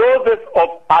Joseph of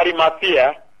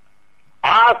Arimathea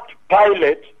asked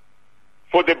Pilate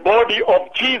for the body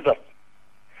of Jesus.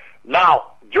 Now,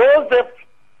 Joseph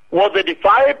was a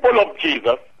disciple of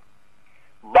Jesus,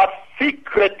 but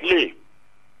secretly,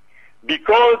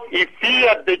 because he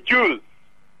feared the Jews.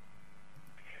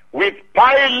 With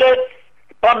Pilate's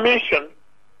permission,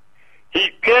 he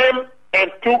came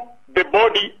and took the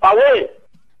body away.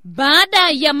 baada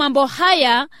ya mambo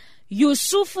haya,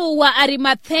 Yusufu wa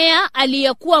Arimathea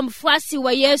aliyekuwa mfuasi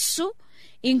wa Yesu,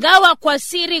 ingawa kwa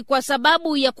siri kwa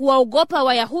sababu ya kuwaogopa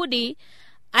Wayahudi,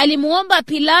 alimuomba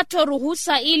Pilato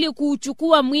ruhusa ili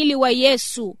kuuchukua mwili wa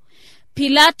Yesu.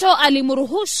 Pilato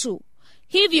alimruhusu,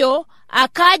 hivyo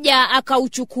akaja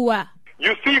akauchukua.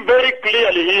 You see very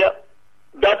clearly here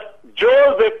that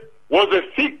Joseph was a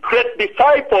secret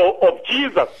disciple of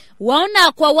Jesus.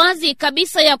 Waona kwa wazi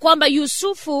kabisa ya kwamba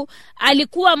Yusufu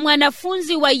alikuwa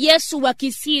mwanafunzi wa Yesu wa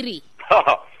kisiri.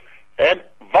 And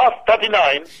verse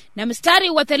 39, Na mstari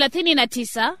wa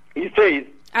 39 he says,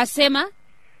 asema,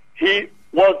 he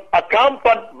was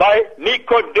accompanied by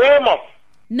Nicodemus,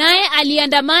 naye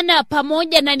aliandamana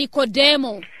pamoja na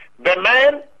Nikodemo, the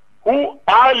man who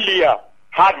earlier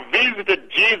had visited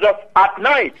Jesus at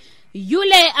night.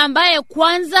 yule ambaye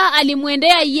kwanza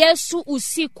alimwendea Yesu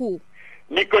usiku.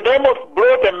 Nicodemus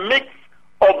brought a mix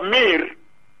of myrrh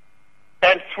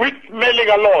and sweet-smelling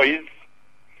alloys,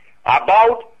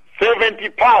 about 70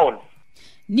 pounds.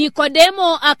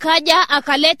 Nikodemo akaja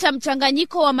akaleta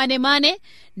mchanganyiko wa manemane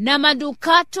na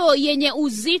manukato yenye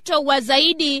uzito wa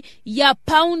zaidi ya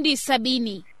paundi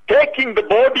 70. Taking the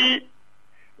body,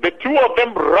 the two of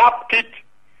them wrapped it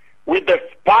with the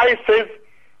spices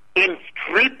in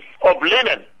strips of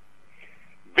linen.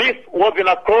 This was in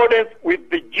accordance with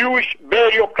the Jewish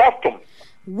burial custom.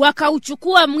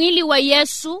 Wakauchukua mwili wa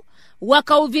Yesu,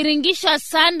 wakauviringisha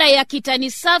sanda ya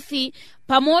kitani safi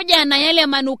pamoja na yale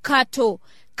manukato,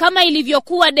 kama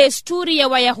ilivyokuwa desturi ya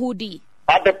Wayahudi.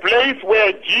 At the place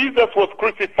where Jesus was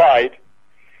crucified,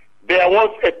 there was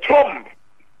a tomb.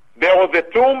 There was a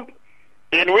tomb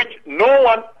in which no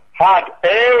one had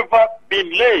ever been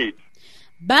laid.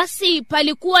 Basi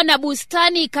palikuwa na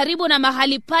bustani karibu na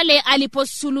mahali pale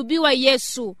aliposulubiwa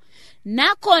Yesu.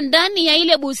 Nako ndani ya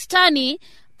ile bustani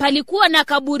palikuwa na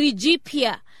kaburi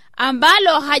jipya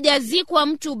ambalo hajazikwa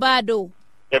mtu bado.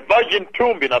 A virgin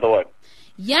tomb, in other words.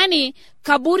 Yani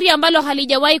kaburi ambalo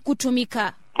halijawahi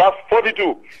kutumika. Verse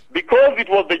 42. Because it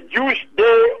was the Jewish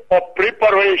day of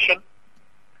preparation,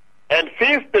 and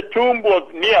since the tomb was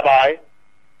nearby,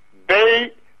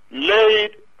 they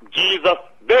laid Jesus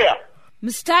there.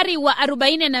 Mstari wa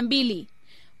 42.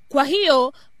 Kwa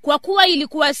hiyo, kwa kuwa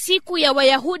ilikuwa siku ya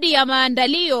Wayahudi ya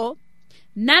maandalio,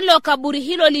 nalo kaburi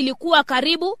hilo lilikuwa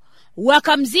karibu,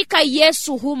 wakamzika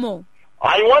Yesu humo.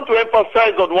 I want to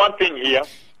emphasize on one thing here.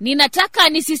 Ninataka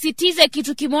nisisitize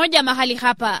kitu kimoja mahali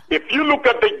hapa. If you look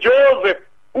at the Joseph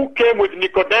who came with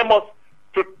Nicodemus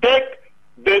to take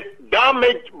the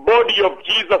damaged body of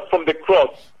Jesus from the cross,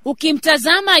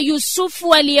 Ukimtazama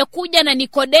Yusufu aliyekuja na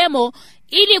Nikodemo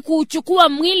ili kuuchukua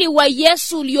mwili wa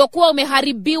Yesu uliokuwa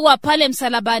umeharibiwa pale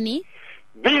msalabani,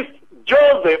 this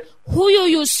Joseph huyu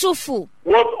Yusufu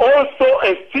was also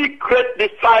a secret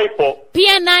disciple,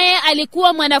 pia naye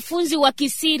alikuwa mwanafunzi wa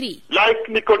kisiri, like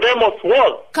Nicodemus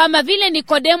was. kama vile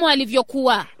Nikodemo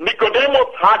alivyokuwa. Nicodemus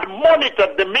had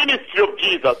monitored the ministry of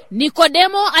Jesus.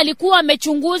 Nikodemo alikuwa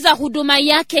amechunguza huduma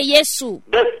yake Yesu.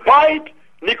 Despite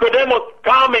Nicodemus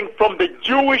coming from the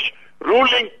Jewish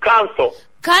ruling council,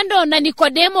 Kando na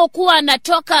Nikodemo kuwa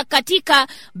anatoka katika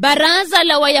baraza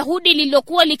la Wayahudi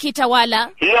lililokuwa likitawala,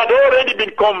 he had already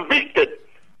been convicted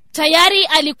tayari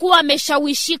alikuwa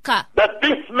ameshawishika that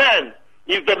this man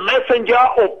is the messenger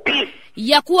of peace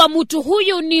ya kuwa mtu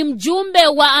huyu ni mjumbe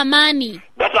wa amani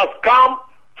that has come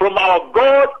from our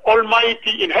God Almighty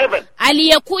in heaven.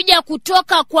 aliyekuja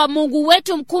kutoka kwa Mungu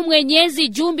wetu mkuu mwenyezi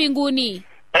juu mbinguni.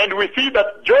 And we see that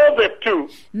Joseph too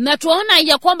Na tuona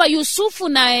ya kwamba Yusufu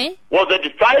naye was a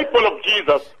disciple of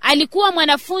Jesus, alikuwa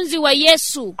mwanafunzi wa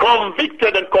Yesu,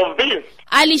 convicted and convinced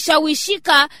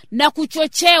alishawishika na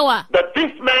kuchochewa that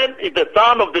this man is the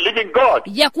son of the living God.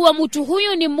 ya kuwa mtu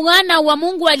huyu ni mwana wa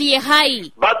Mungu aliye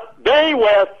hai. But they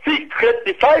were secret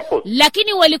disciples.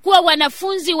 Lakini walikuwa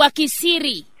wanafunzi wa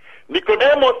kisiri.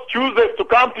 Nicodemus chooses to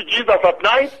come to Jesus at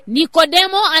night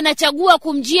Nikodemo anachagua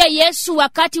kumjia Yesu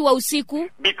wakati wa usiku,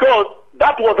 because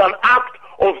that was an act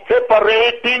of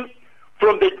separating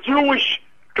from the Jewish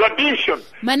tradition.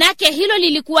 manake hilo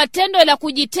lilikuwa tendo la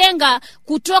kujitenga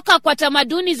kutoka kwa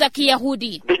tamaduni za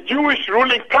Kiyahudi, The Jewish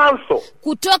ruling council.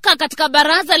 kutoka katika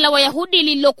baraza la Wayahudi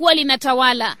lililokuwa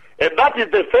linatawala. And that is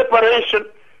the separation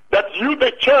that you,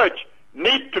 the church,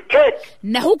 need to take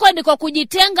Na huko ndiko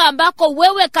kujitenga ambako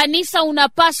wewe kanisa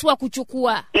unapaswa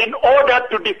kuchukua, in order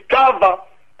to discover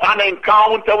an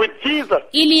encounter with Jesus.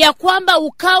 ili ya kwamba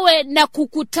ukawe na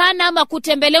kukutana ama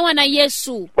kutembelewa na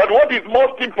Yesu. But what is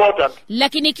most important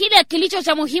Lakini kile kilicho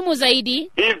cha muhimu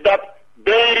zaidi is that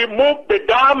they removed the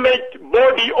damaged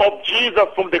body of Jesus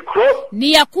from the cross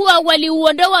ni ya kuwa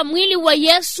waliuondoa mwili wa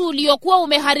Yesu uliokuwa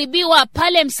umeharibiwa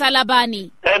pale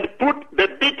msalabani and put the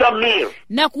bitter meal.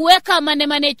 na kuweka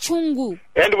manemane chungu.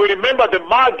 And we remember the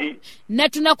Magi, Na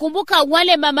tunakumbuka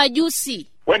wale mamajusi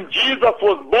when Jesus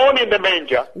was born in the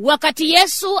manger, wakati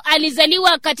Yesu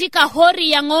alizaliwa katika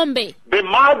hori ya ng'ombe. the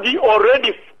Magi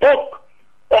already spoke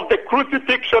of the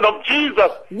crucifixion of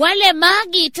Jesus Wale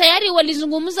magi tayari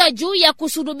walizungumza juu ya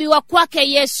kusulubiwa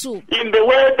kwake Yesu, in the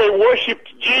way they worshipped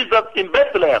Jesus in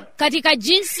Bethlehem. katika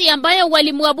jinsi ambayo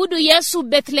walimwabudu Yesu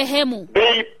Bethlehemu.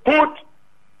 They put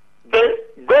the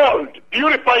gold,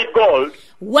 purified gold,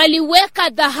 Waliweka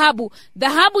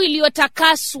dhahabu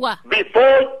iliyotakaswa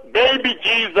before baby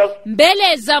Jesus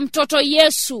mbele za mtoto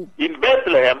Yesu in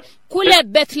Bethlehem, kule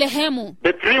Bethlehemu.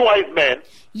 the three wise men.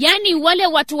 Yani wale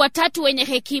watu watatu wenye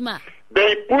hekima,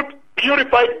 They put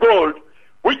purified gold,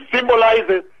 which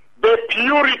symbolizes the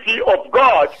purity of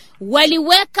God,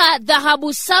 waliweka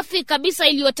dhahabu safi kabisa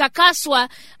iliyotakaswa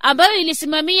ambayo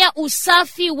ilisimamia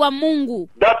usafi wa Mungu,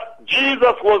 that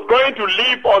Jesus was going to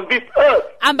live on this earth.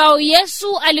 ambao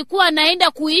Yesu alikuwa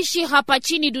anaenda kuishi hapa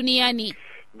chini duniani.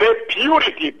 The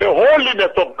purity, the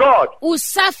holiness of God,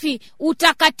 Usafi,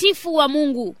 utakatifu wa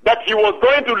Mungu, that he was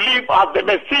going to live as the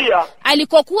Messiah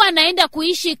alikokuwa anaenda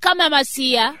kuishi kama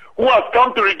Masia who has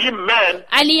come to redeem man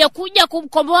aliyekuja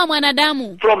kumkomboa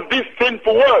mwanadamu from this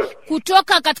sinful world.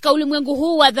 kutoka katika ulimwengu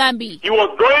huu wa dhambi. He was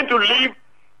going to live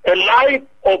a life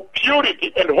of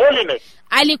purity and holiness.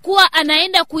 Alikuwa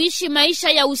anaenda kuishi maisha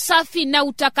ya usafi na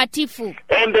utakatifu,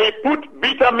 And they put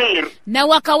bitter meal, na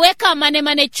wakaweka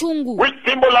manemane chungu, which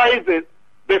symbolizes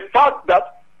the fact that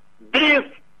this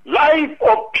life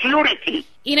of purity,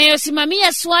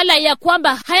 inayosimamia suala ya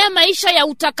kwamba haya maisha ya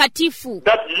utakatifu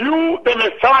that you, the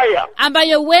Messiah,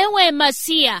 ambayo wewe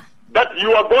Masia that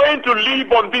you are going to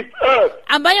live on this earth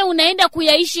ambayo unaenda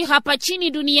kuyaishi hapa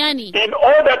chini duniani in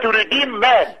order to redeem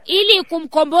man, ili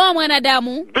kumkomboa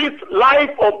mwanadamu, this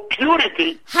life of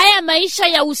purity, haya maisha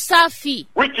ya usafi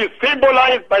which is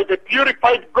symbolized by the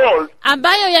purified gold,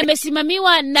 ambayo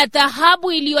yamesimamiwa na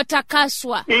dhahabu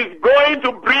iliyotakaswa, is going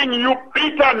to bring you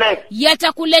bitterness,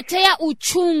 yatakuletea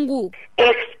uchungu,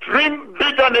 extreme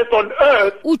bitterness on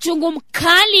earth, uchungu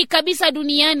mkali kabisa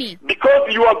duniani,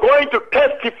 because you are going to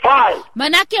testify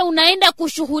manake unaenda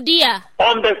kushuhudia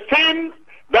on the sins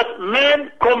that men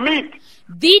commit,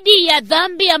 dhidi ya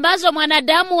dhambi ambazo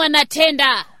mwanadamu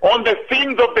anatenda, on the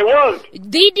sins of the world.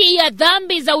 dhidi ya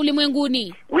dhambi za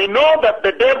ulimwenguni. We know that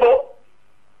the devil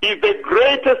is the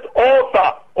greatest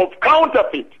author of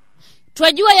counterfeit.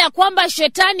 Twajua ya kwamba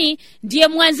shetani ndiye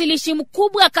mwanzilishi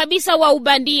mkubwa kabisa wa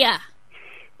ubandia.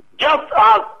 Just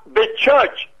as the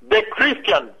church, the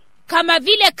Christians, Kama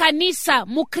vile kanisa,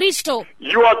 Mkristo,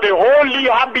 you are the holy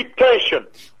habitation.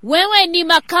 wewe ni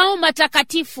makao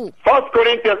matakatifu. 1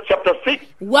 Corinthians chapter 6,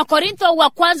 Wakorintho wa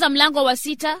kwanza mlango wa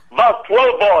 6, verse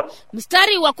 12 on,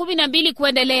 mstari wa 12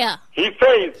 kuendelea. he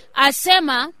says,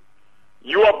 Asema,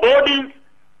 your bodies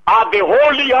are the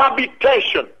holy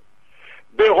habitation,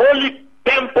 the holy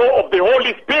temple of the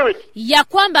Holy Spirit. ya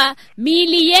kwamba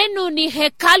miili yenu ni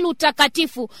hekalu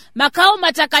takatifu, makao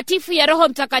matakatifu ya Roho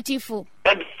Mtakatifu.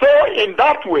 And so in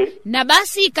that way, Na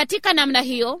basi katika namna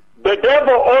hiyo, the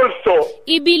devil also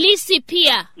Ibilisi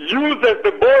pia uses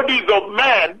the bodies of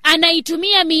man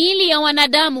anaitumia miili ya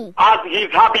wanadamu as his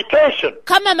habitation.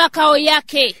 kama makao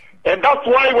yake. And that's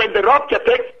why when the rapture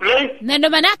takes place Na ndo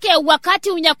manake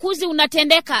wakati unyakuzi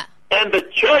unatendeka and the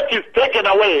church is taken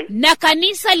away, na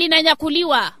kanisa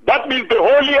linanyakuliwa, that means the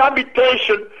holy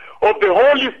habitation of the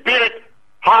Holy Spirit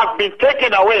has been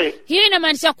taken away. hiyo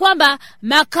inamaanisha kwamba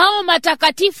makao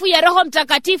matakatifu ya Roho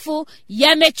Mtakatifu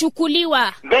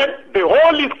yamechukuliwa. Then the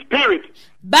Holy Spirit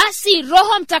Basi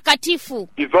Roho Mtakatifu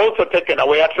is also taken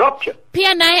away at rapture.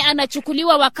 pia naye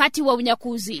anachukuliwa wakati wa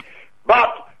unyakuzi. But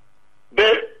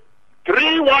the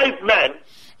three wise men,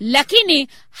 Lakini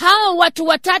hao watu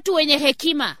watatu wenye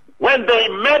hekima when they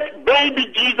met baby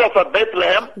Jesus at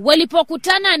Bethlehem,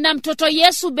 walipokutana na mtoto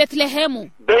Yesu Bethlehemu,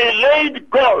 they laid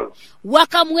gold.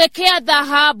 wakamwekea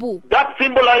dhahabu. That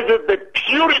symbolizes the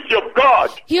purity of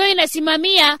God Hiyo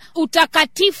inasimamia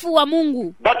utakatifu wa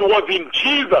Mungu that was in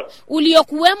Jesus,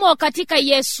 uliokuwemo katika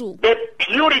Yesu, the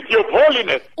purity of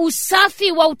holiness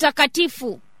usafi wa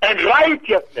utakatifu and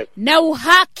righteousness na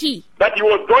uhaki that he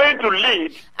was going to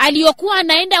lead aliyokuwa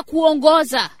anaenda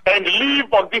kuongoza and live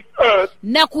on this earth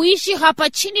na kuishi hapa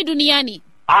chini duniani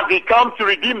as he comes to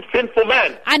redeem sinful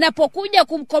man. anapokuja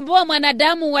kumkomboa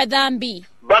mwanadamu wa dhambi.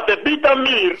 But the bitter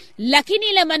meal Lakini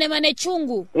ile manemane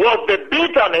chungu was the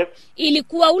bitterness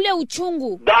ilikuwa ule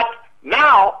uchungu that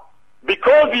now,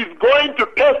 because he's going to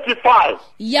testify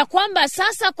ya kwamba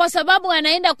sasa kwa sababu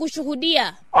anaenda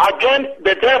kushuhudia against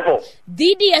the devil,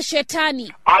 dhidi ya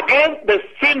shetani, against the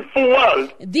sinful world,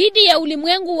 dhidi ya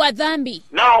ulimwengu wa dhambi,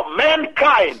 now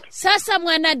mankind sasa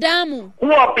mwanadamu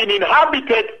who have been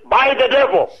inhabited by the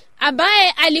devil,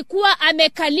 ambaye alikuwa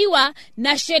amekaliwa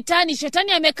na shetani,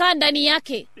 shetani amekaa ndani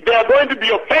yake, they are going to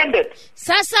be offended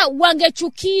sasa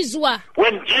wangechukizwa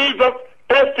when Jesus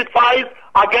testifies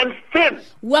against sin.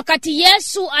 wakati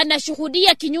Yesu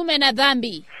anashuhudia kinyume na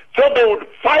dhambi. So they would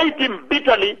fight him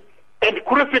bitterly and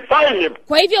crucify him.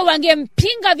 Kwa hivyo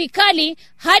wangempinga vikali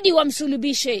hadi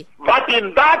wamsulubishe. But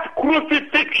in that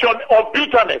crucifixion of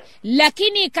bitterness,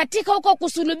 Lakini katika huko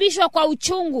kusulubishwa kwa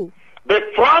uchungu, the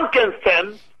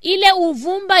frankincense ile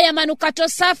uvumba ya manukato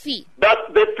safi that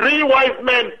the three wise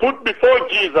men put before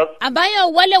Jesus ambayo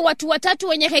wale watu watatu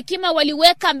wenye hekima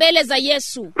waliweka mbele za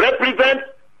Yesu, represents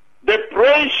the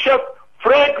precious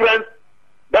fragrance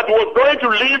that was going to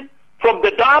leave from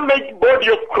the damaged body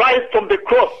of Christ from the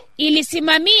cross,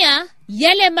 ilisimamia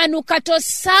yale manukato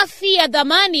safi ya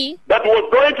dhamani that was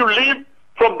going to leave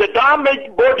from the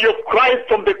damaged body of Christ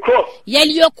from the cross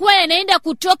yaliyokuwa yanaenda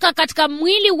kutoka katika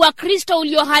mwili wa Kristo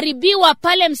ulioharibiwa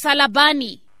pale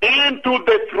msalabani into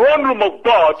the throne room of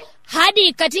God,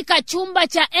 hadi katika chumba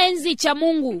cha enzi cha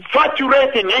Mungu,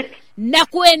 saturating it na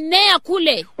kuenea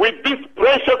kule with this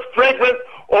precious fragrance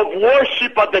of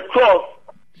worship at the cross,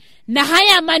 na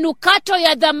haya manukato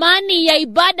ya dhamani ya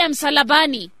ibada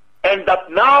msalabani, and that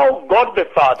now God the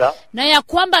Father na ya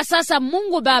kwamba sasa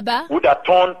Mungu Baba would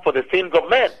atone for the sins of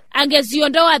men.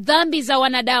 angeziondoa dhambi za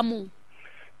wanadamu.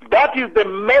 That is the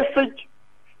message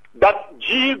that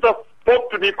Jesus spoke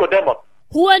to Nicodemus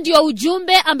Huo ndio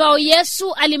ujumbe ambao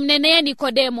Yesu alimnenea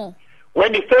Nikodemo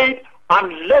when he said,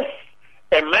 unless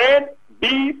a man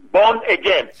be born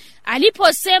again,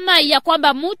 aliposema ya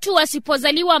kwamba mtu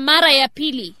asipozaliwa mara ya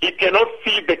pili he cannot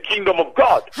see the kingdom of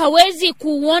God. hawezi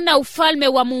kuuona ufalme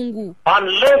wa Mungu.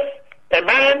 Unless a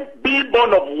man be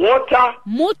born of water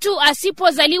Mtu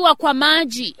asipozaliwa kwa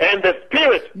maji and the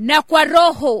Spirit, na kwa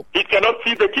roho he cannot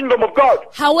see the kingdom of God.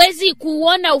 hawezi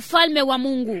kuuona ufalme wa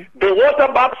Mungu. The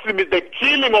water baptism is the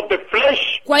killing of the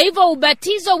flesh Kwa hivyo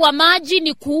ubatizo wa maji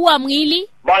ni kuua mwili,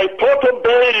 by total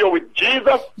burial with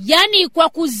Jesus, yani kwa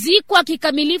kuzikwa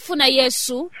kikamilifu na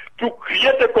Yesu, to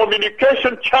create a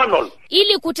communication channel,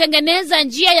 ili kutengeneza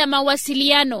njia ya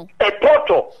mawasiliano, a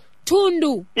portal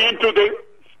tundu into the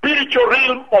spiritual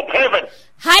realm of heaven,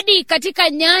 hadi katika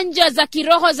nyanja za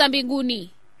kiroho za mbinguni,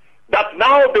 that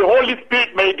now the Holy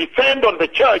Spirit may descend on the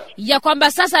church ya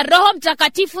kwamba sasa Roho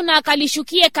Mtakatifu na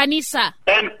akalishukie kanisa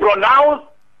and pronounce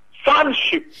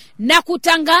sonship. na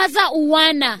kutangaza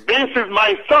uwana. This is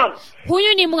my son.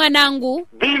 Huyu ni mwanangu,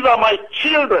 These are my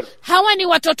children. hawa ni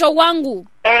watoto wangu,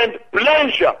 And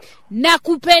pleasure, na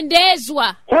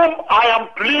kupendezwa, whom I am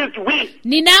pleased with.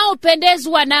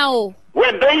 ninaopendezwa nao.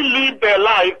 When they live their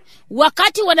life,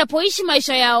 Wakati wanapoishi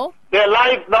maisha yao, their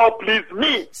lives now please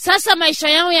me. sasa maisha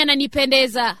yao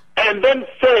yananipendeza. And then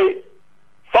say,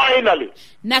 finally,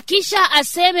 Na kisha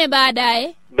aseme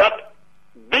baadaye that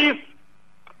this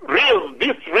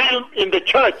realm in the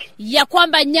church ya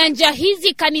kwamba nyanja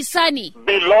hizi kanisani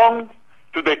belongs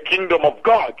to the kingdom of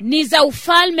God. ni za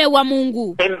ufalme wa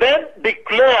Mungu. And then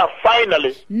declare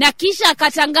finally Na kisha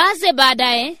akatangaze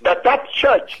baadaye that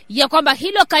church, ya kwamba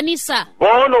hilo kanisa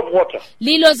born of water,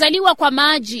 lilozaliwa kwa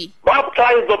maji,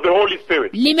 baptized of the Holy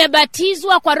Spirit,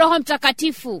 limebatizwa kwa Roho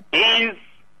Mtakatifu, is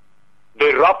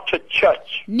the raptured church,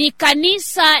 ni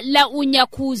kanisa la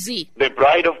unyakuzi, the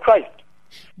bride of Christ.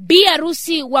 bi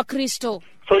harusi wa Kristo.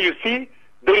 So you see,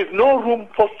 there is no room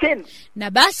for sin. Na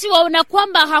basi waona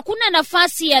kwamba hakuna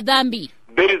nafasi ya dhambi,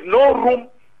 There is no room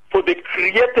for the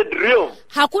created realm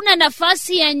hakuna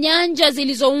nafasi ya nyanja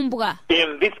zilizoumbwa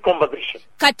in this conversation.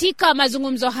 katika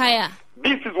mazungumzo haya.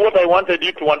 This is what I wanted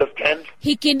you to understand,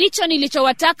 Hiki ndicho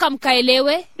nilichowataka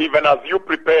mkaelewe, even as you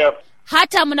prepare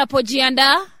hata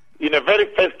mnapojiandaa in a very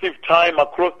festive time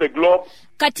across the globe,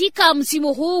 katika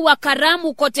msimu huu wa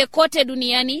karamu kote kote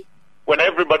duniani, when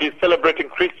everybody is celebrating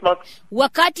Christmas,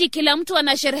 wakati kila mtu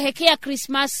anasherehekea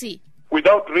Krismasi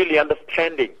without really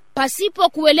understanding pasipo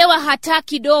kuelewa hata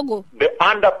kidogo the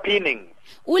underpinnings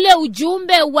ule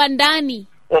ujumbe wa ndani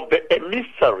of the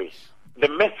emissary, the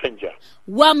messenger,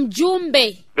 wa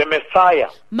mjumbe the Messiah,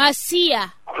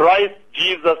 Masia, Christ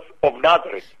Jesus of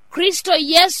Nazareth, Kristo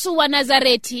Yesu wa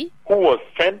Nazareti, who was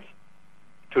sent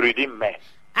to redeem man.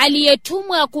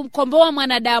 aliyetumwa kumkomboa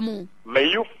mwanadamu.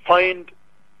 May you find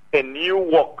a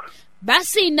new walk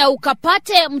Basi na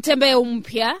ukapate mtembeo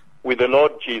mpya with the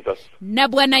Lord Jesus na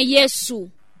Bwana Yesu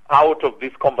out of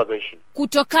this conversation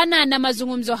kutokana na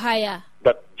mazungumzo haya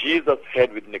that Jesus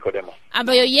had with Nicodemus.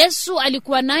 ambayo Yesu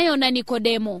alikuwa nayo na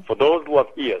Nikodemo. For those who have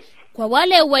ears, Kwa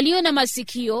wale walio na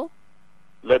masikio,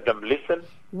 let them listen,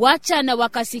 wacha na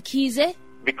wakasikize,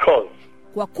 because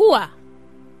kwa kuwa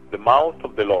the mouth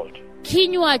of the Lord,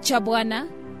 kinywa cha Bwana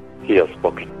he has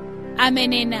spoken.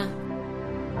 amenena.